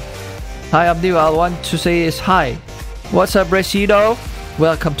the game? Hi, I'm new. I want to say is hi. What's up, Reshido?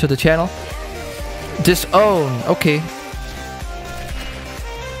 Welcome to the channel. Disown. Okay.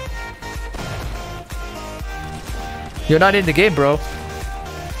 You're not in the game, bro.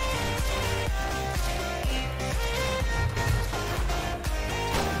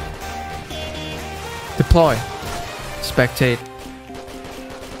 Deploy. Spectate.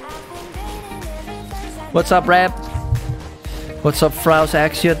 What's up, Ram? What's up, Frow's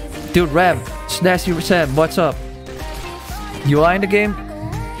Action? Dude, Ram. Snazzy Sam, what's up? You are in the game?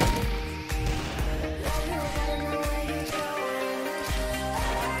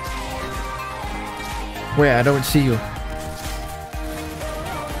 Where? I don't see you.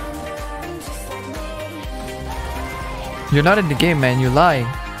 You're not in the game, man. You're lying.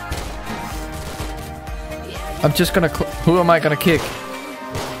 I'm just gonna... Who am I gonna kick?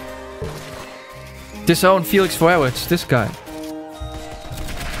 Disown Felix forever. It's this guy.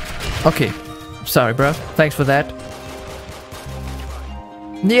 Okay. Sorry, bro. Thanks for that.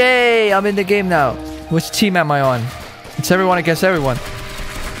 Yay! I'm in the game now. Which team am I on? It's everyone against everyone.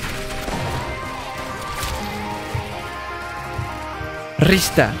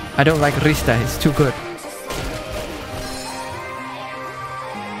 Rista. I don't like Rista. It's too good.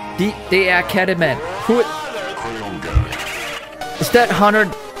 The Academy. Who? Is that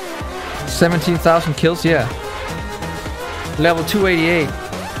 117,000 kills? Yeah. Level 288.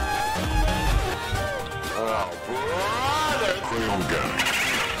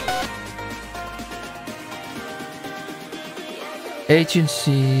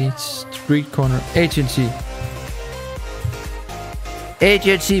 Agency, street corner, agency.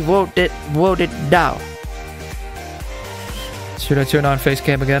 Agency voted down. Should I turn on face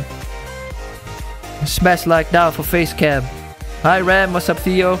cam again? Smash like down for face cam. Hi Ram, what's up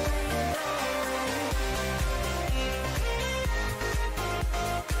Theo?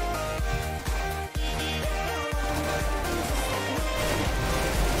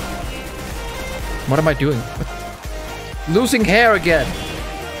 What am I doing? Losing hair again.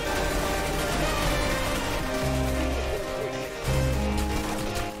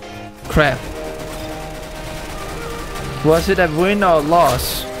 Crap. Was it a win or a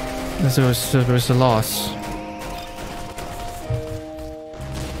loss? There was a loss.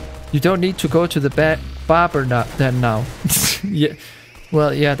 You don't need to go to the barber now. Yeah.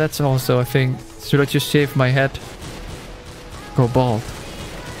 Well, yeah, that's also a thing. Should I just shave my head? Go bald.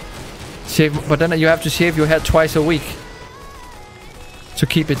 Shave, but then you have to shave your head twice a week to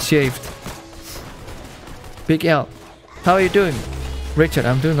keep it shaved. Big L. How are you doing? Richard,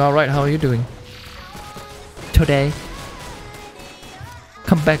 I'm doing alright. How are you doing? Today.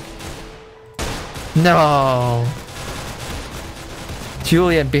 Come back. No.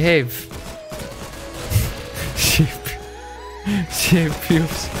 Julian, behave. Shave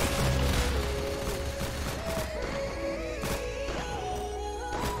pubes.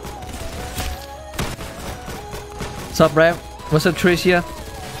 What's up, Rev? What's up, Tricia?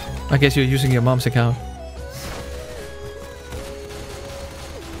 I guess you're using your mom's account.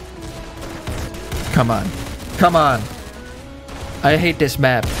 Come on. Come on. I hate this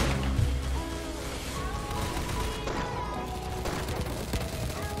map.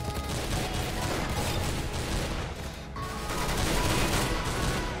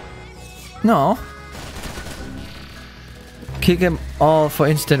 No. Kick him all for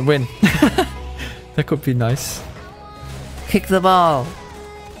instant win. That could be nice. Kick the ball.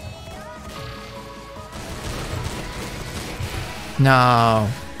 No,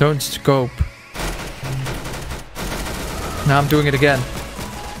 don't scope. Now I'm doing it again.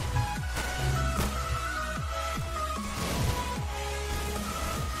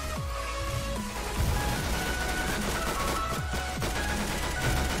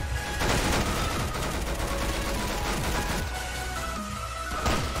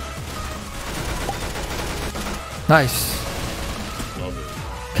 Nice.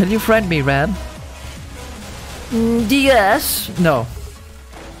 Can you friend me, Ram? Yes. No.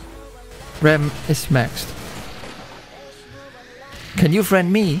 Ram is maxed. Can you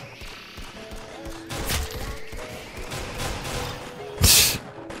friend me?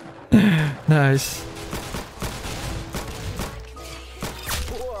 Nice.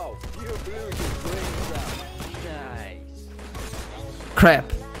 Whoa, you blew your brains out. Nice.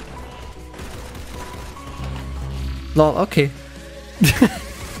 Crap. Lol, okay.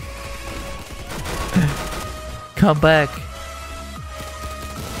 Come back.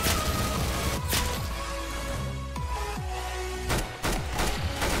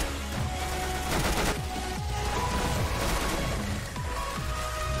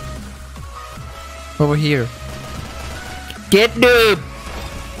 Over here. Get Noob!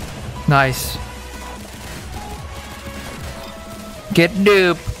 Nice. Get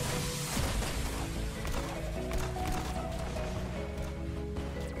Noob!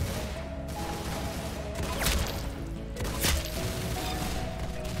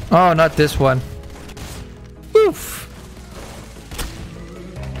 Oh, not this one. Oof.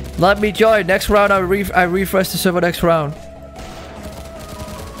 Let me join. Next round, I refresh the server next round.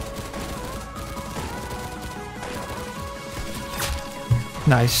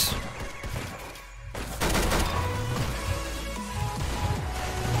 Nice.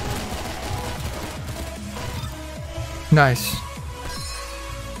 Nice.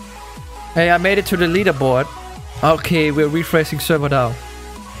 Hey, I made it to the leaderboard. Okay, we're refreshing server now.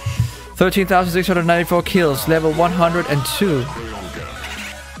 13,694 kills, level 102.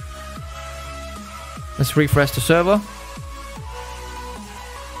 Let's refresh the server.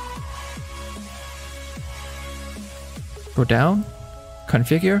 Go down.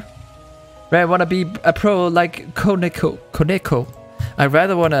 Configure. I wanna be a pro like Koneko. I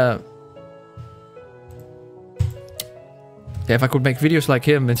rather wanna... Yeah, if I could make videos like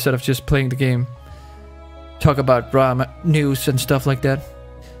him instead of just playing the game. Talk about drama, news and stuff like that.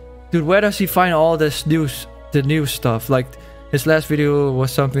 Dude, where does he find all this news, the news stuff? Like, his last video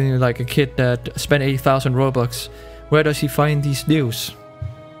was something like a kid that spent 80,000 Robux. Where does he find these news?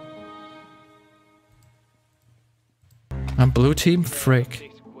 I'm blue team?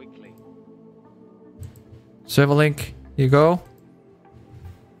 Frick. Server link, here you go.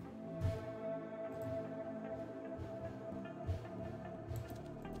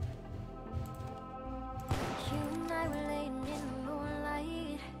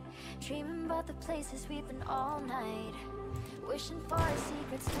 The places we've been all night, wishing for our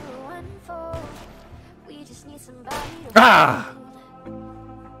secrets to unfold. We just need somebody to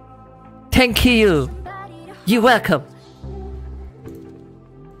Thank you. You're welcome.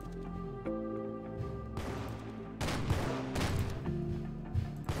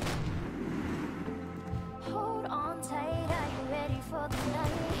 hold on tight. Are you ready for the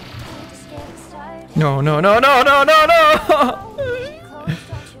night? We're just getting started. No, no, no, no, no, no, no.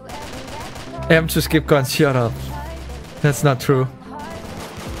 M to skip gun, shut up. That's not true.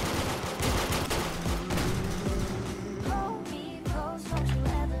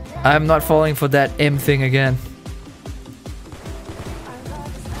 I'm not falling for that M thing again.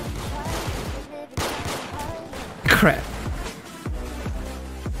 Crap.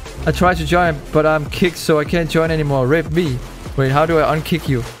 I tried to join, but I'm kicked, so I can't join anymore. Rip me. Wait, how do I unkick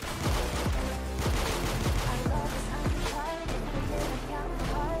you?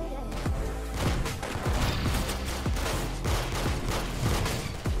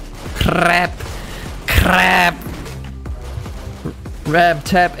 Crap. Crap. Ram,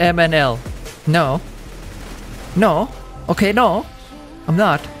 tap M and L. No. No. Okay, no. I'm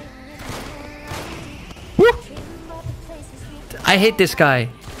not. Woo! I hate this guy.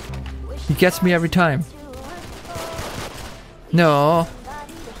 He gets me every time. No.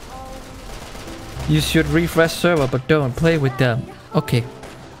 You should refresh server, but don't play with them. Okay.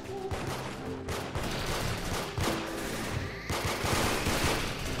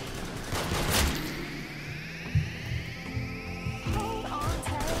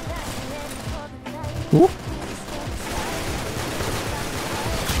 Ooh.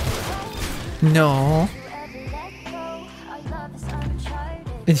 No.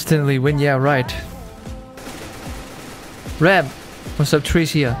 Instantly win, yeah, right. Ram, what's up,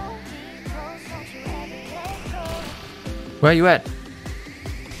 Trees here? Where you at?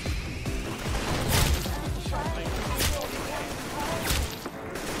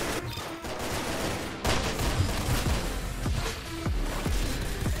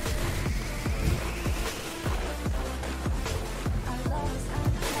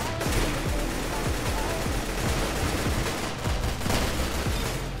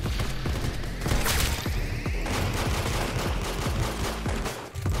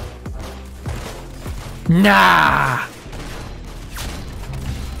 Nah!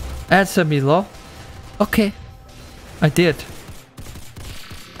 Answer me, lol. Okay. I did.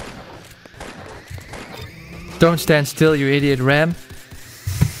 Don't stand still, you idiot, Ram.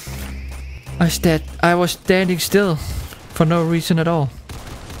 I was standing still for no reason at all.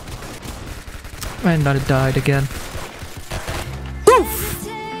 And I died again. Oof!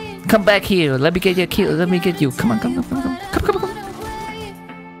 Come back here. Let me get your kill. Let me get you. Come on, come.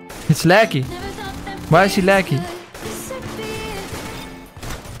 It's laggy. Why is he laggy?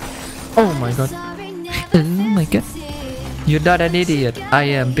 Oh my god. Oh my god. You're not an idiot. I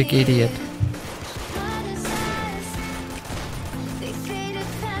am big idiot.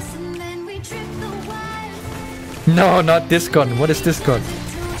 No, not this gun. What is this gun?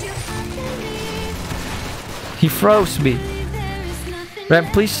 He froze me. Ram,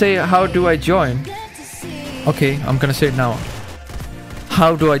 please say how do I join? Okay, I'm gonna say it now.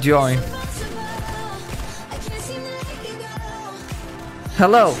 How do I join?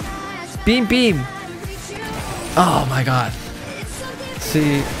 Hello. Beam. Oh my god.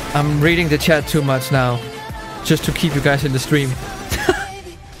 See, I'm reading the chat too much now. Just to keep you guys in the stream.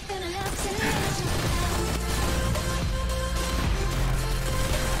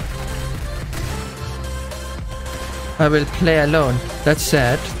 I will play alone. That's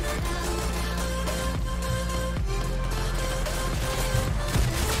sad.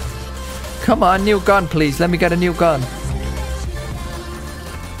 Come on, new gun please. Let me get a new gun.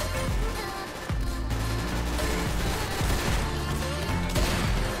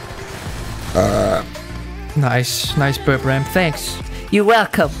 Nice burp, Ram. Thanks. You're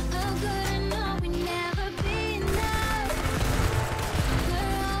welcome.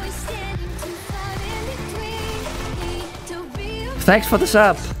 Thanks for the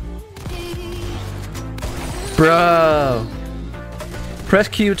sub. Bro. Press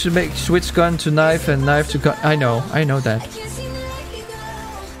Q to make switch gun to knife and knife to gun. I know that.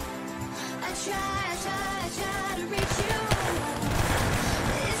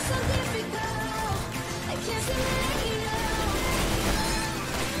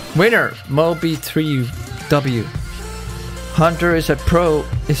 Winner, Moby3W. Hunter is a pro,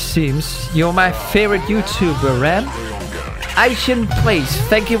 it seems. You're my favorite YouTuber, Ram. Asian place,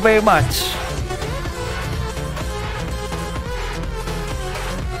 thank you very much.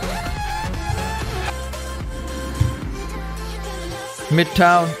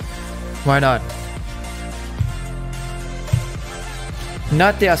 Midtown, why not?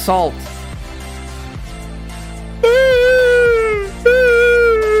 Not the assault.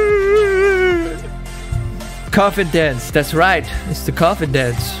 Coffin dance, that's right. It's the coffin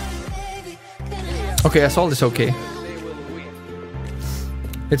dance. Okay, assault is okay.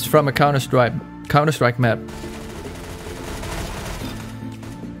 It's from a Counter-Strike map.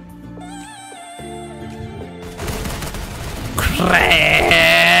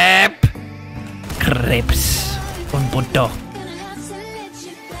 Crap! Crepes. Un punto.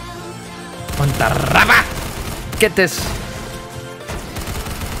 Un tarraba. Get this.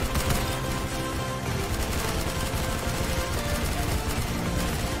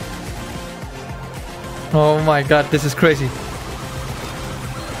 Oh my god, this is crazy.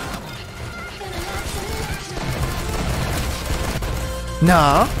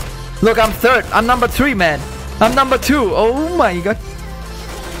 No. Look, I'm third. I'm number 3, man. I'm number 2. Oh my god.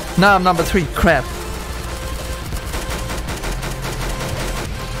 Now I'm number 3. Crap.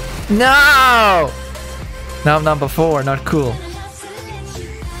 No. Now I'm number 4. Not cool.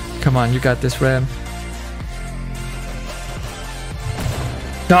 Come on, you got this, Ram.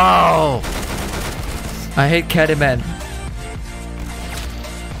 No. I hate Cattyman.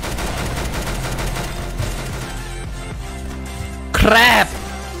 Crap!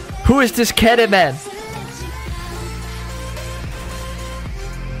 Who is this Cattyman?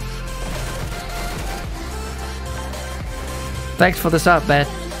 Thanks for the sub, man.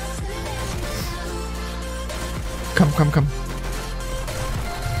 Come.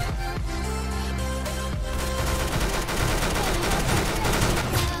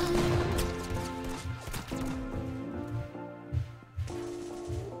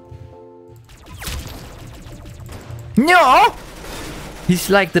 No! He's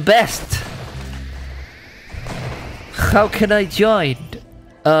like the best. How can I join?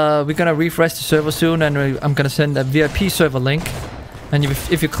 We're gonna refresh the server soon, and I'm gonna send a VIP server link. And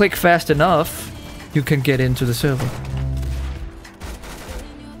if you click fast enough, you can get into the server.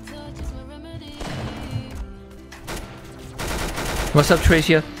 What's up,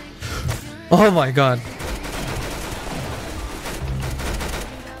 Tricia? Oh my god.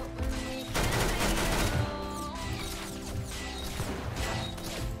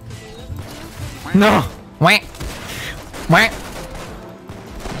 No! Wah! Wah!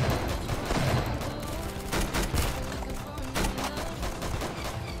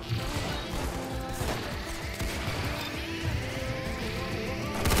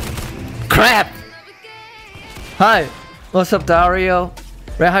 Crap! Hi! What's up, Dario?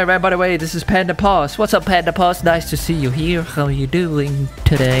 Hi, Ram, by the way, this is Panda Paws. What's up, Panda Paws? Nice to see you here. How are you doing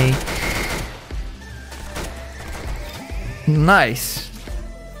today? Nice.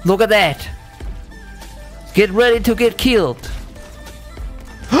 Look at that. Get ready to get killed.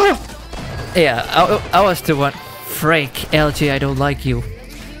 Yeah, I was the one. Frank, LG, I don't like you.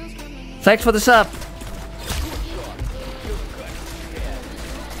 Thanks for the sub.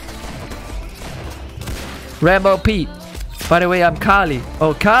 Rambo Pete. By the way, I'm Kali.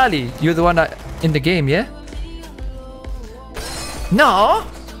 Oh, Kali, you're the one in the game, yeah? No!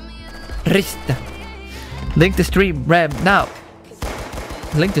 Rista. Link the stream, Ram, now.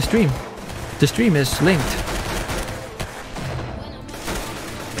 Link the stream. The stream is linked.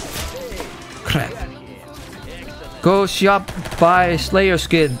 Crap. Go shop, buy Slayer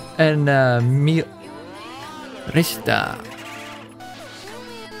skin and meal. Rista.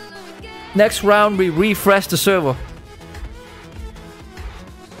 Next round, we refresh the server.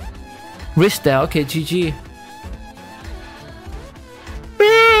 Rista, okay, GG.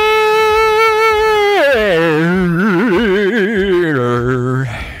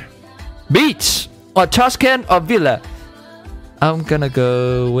 Beach or Tuscan or Villa? I'm gonna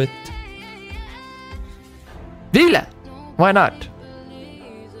go with Villa. Why not?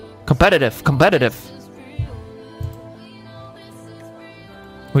 Competitive, competitive.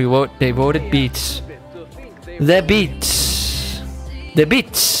 They voted Beats. The Beats. The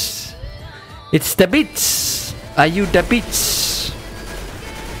Beats. It's the Beats. Are you the Beats?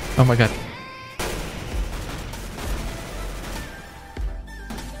 Oh my god.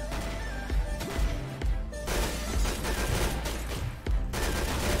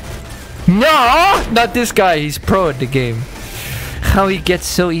 No! Not this guy. He's pro at the game. How he gets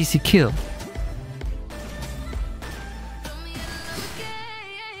so easy kill.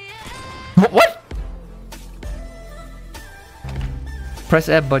 What? Press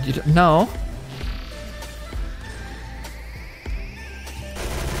F, but you don't. No.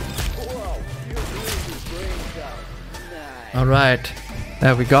 Alright.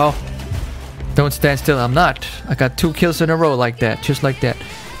 There we go. Don't stand still. I'm not. I got 2 kills in a row like that. Just like that.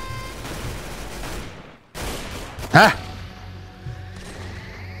 Ah!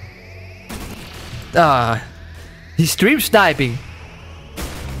 Ah. He's stream sniping.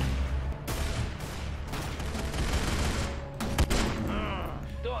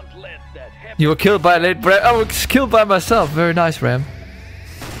 You were killed by a late Ram. I was killed by myself. Very nice, Ram.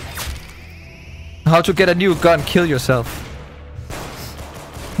 How to get a new gun, kill yourself.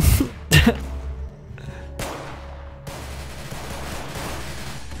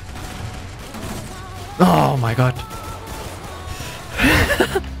 Oh my god.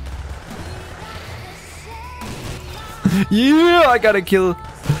 Yeah, I got a kill.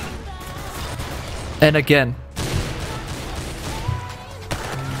 And again.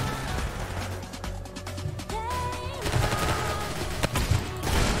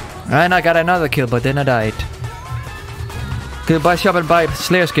 And I got another kill, but then I died. Could buy shop and buy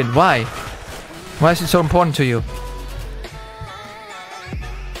Slayer skin. Why? Why is it so important to you?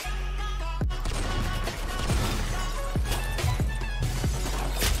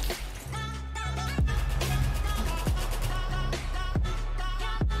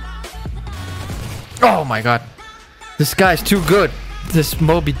 Oh my god. This guy's too good. This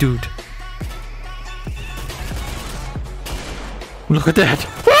Moby dude. Look at that.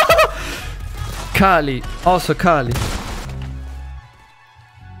 Kali. Also Kali.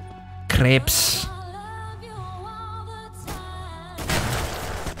 Crepes.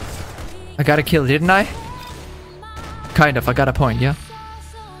 I got a kill, didn't I? Kind of. I got a point, yeah?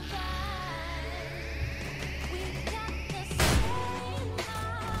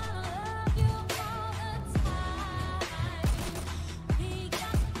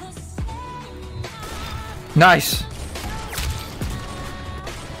 Nice.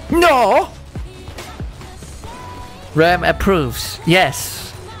 No. Ram approves.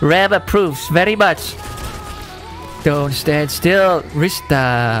 Yes. Ram approves very much. Don't stand still,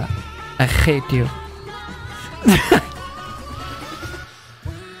 Rista. I hate you.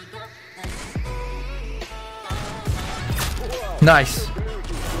 Nice.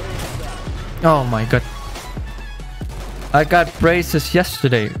 Oh my god. I got braces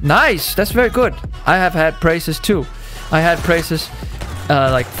yesterday. Nice. That's very good. I have had braces too. I had braces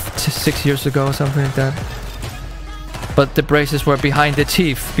like 6 years ago or something like that. But the braces were behind the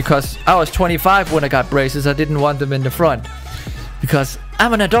teeth because I was 25 when I got braces. I didn't want them in the front because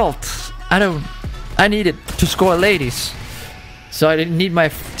I'm an adult. I needed to score ladies. So I didn't need my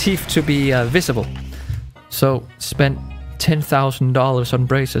teeth to be visible. So spent $10,000 on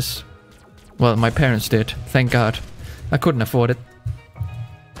braces. Well, my parents did. Thank God. I couldn't afford it.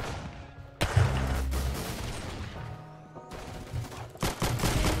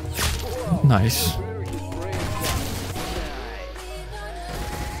 Nice.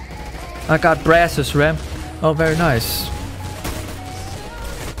 I got braces, Ram. Oh, very nice.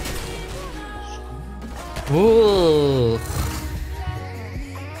 Ooh.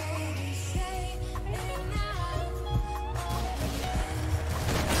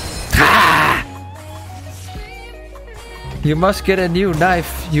 Ah! You must get a new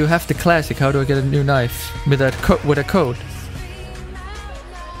knife. You have the classic. How do I get a new knife? With a code.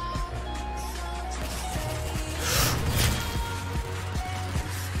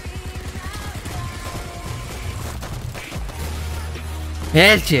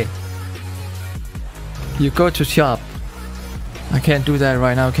 Elche. You go to shop. I can't do that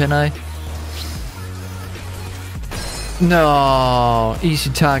right now, can I? No, easy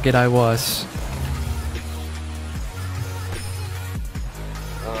target I was.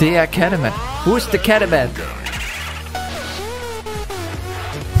 The Catman. Who's the Catman?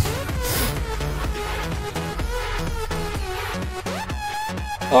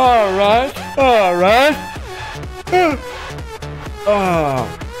 Alright. Oh,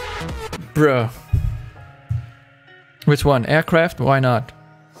 bro. Which one? Aircraft? Why not?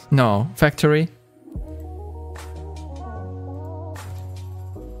 No. Factory?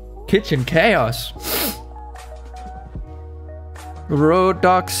 Kitchen chaos. Road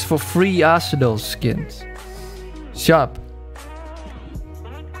dogs for free Arsenal skins. Shop.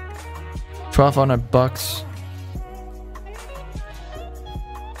 $1,200.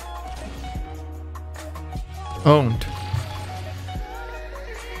 Owned.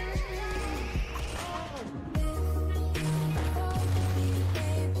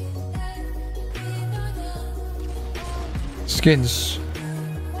 Skins.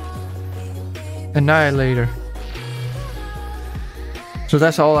 Annihilator. So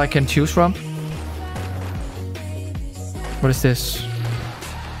that's all I can choose from? What is this?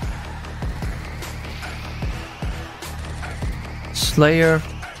 Slayer.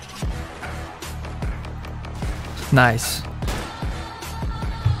 Nice.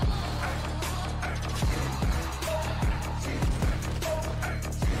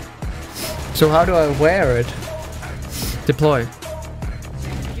 So how do I wear it? Deploy.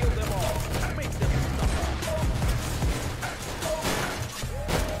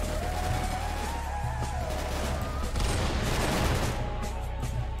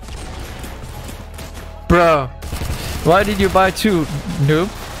 Bro, why did you buy two, Noob?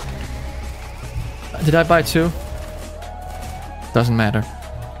 Did I buy two? Doesn't matter.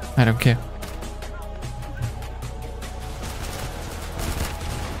 I don't care.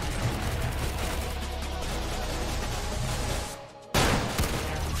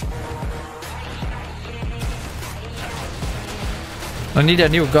 I need a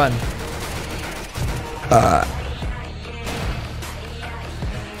new gun.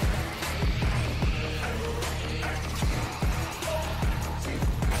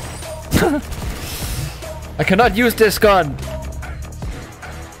 I cannot use this gun.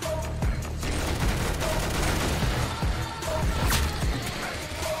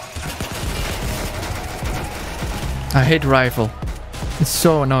 I hate rifle. It's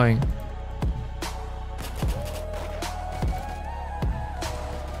so annoying.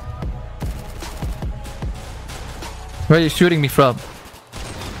 Where are you shooting me from?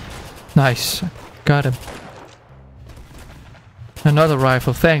 Nice. Got him. Another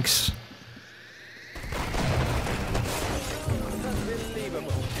rifle, thanks.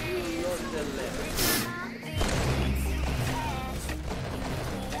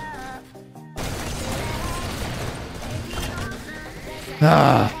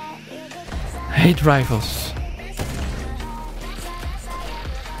 Ah, I hate rifles.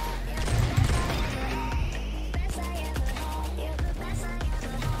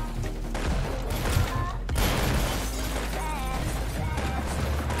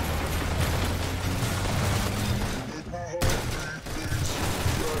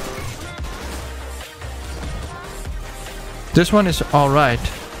 This one is alright.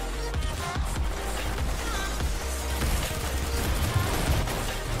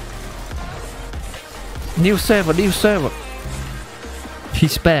 New server, new server. He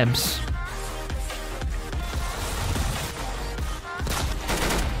spams.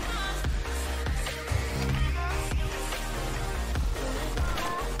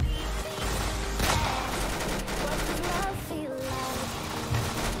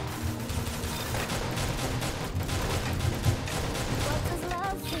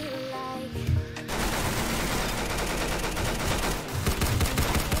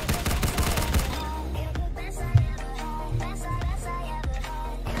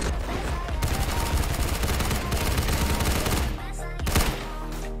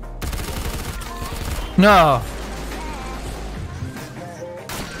 No.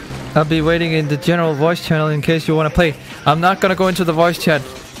 I'll be waiting in the general voice channel in case you want to play. I'm not gonna go into the voice chat.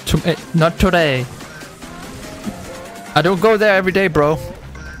 Not today. I don't go there every day, bro.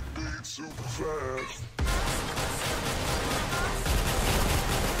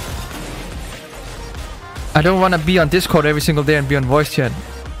 I don't want to be on Discord every single day and be on voice chat.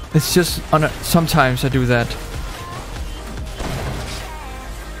 It's just on sometimes I do that.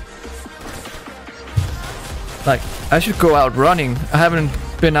 Like, I should go out running. I haven't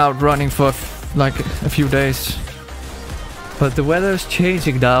been out running for like a few days. But the weather is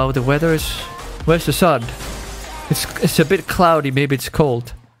changing now. The weather is... Where's the sun? It's a bit cloudy. Maybe it's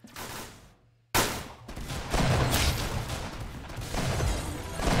cold.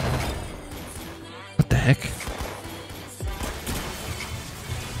 What the heck?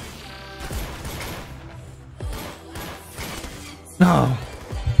 No.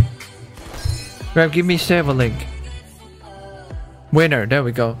 Grab, give me server link. Winner, there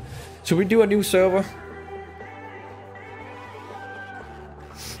we go. Should we do a new server?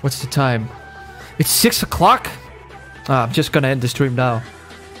 What's the time? It's 6 o'clock? Ah, I'm just gonna end the stream now.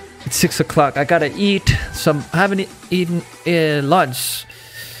 It's 6 o'clock. I gotta eat some... I haven't eaten lunch.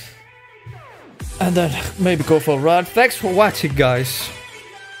 And then maybe go for a run. Thanks for watching, guys.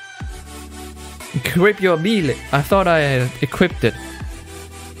 Equip your melee. I thought I equipped it.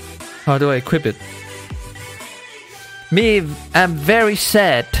 How do I equip it? Me, I'm very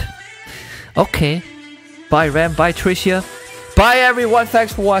sad. Okay. Bye Ram, bye Tricia. Bye everyone,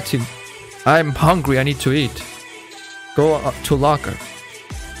 thanks for watching. I'm hungry, I need to eat. Go up to locker.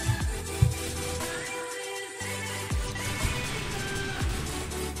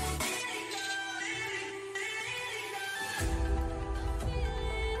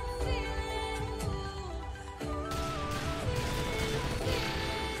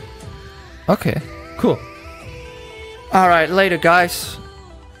 Okay, cool. Alright, later guys.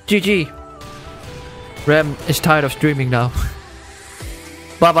 GG. Rem is tired of streaming now.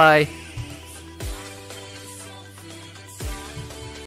 Bye bye.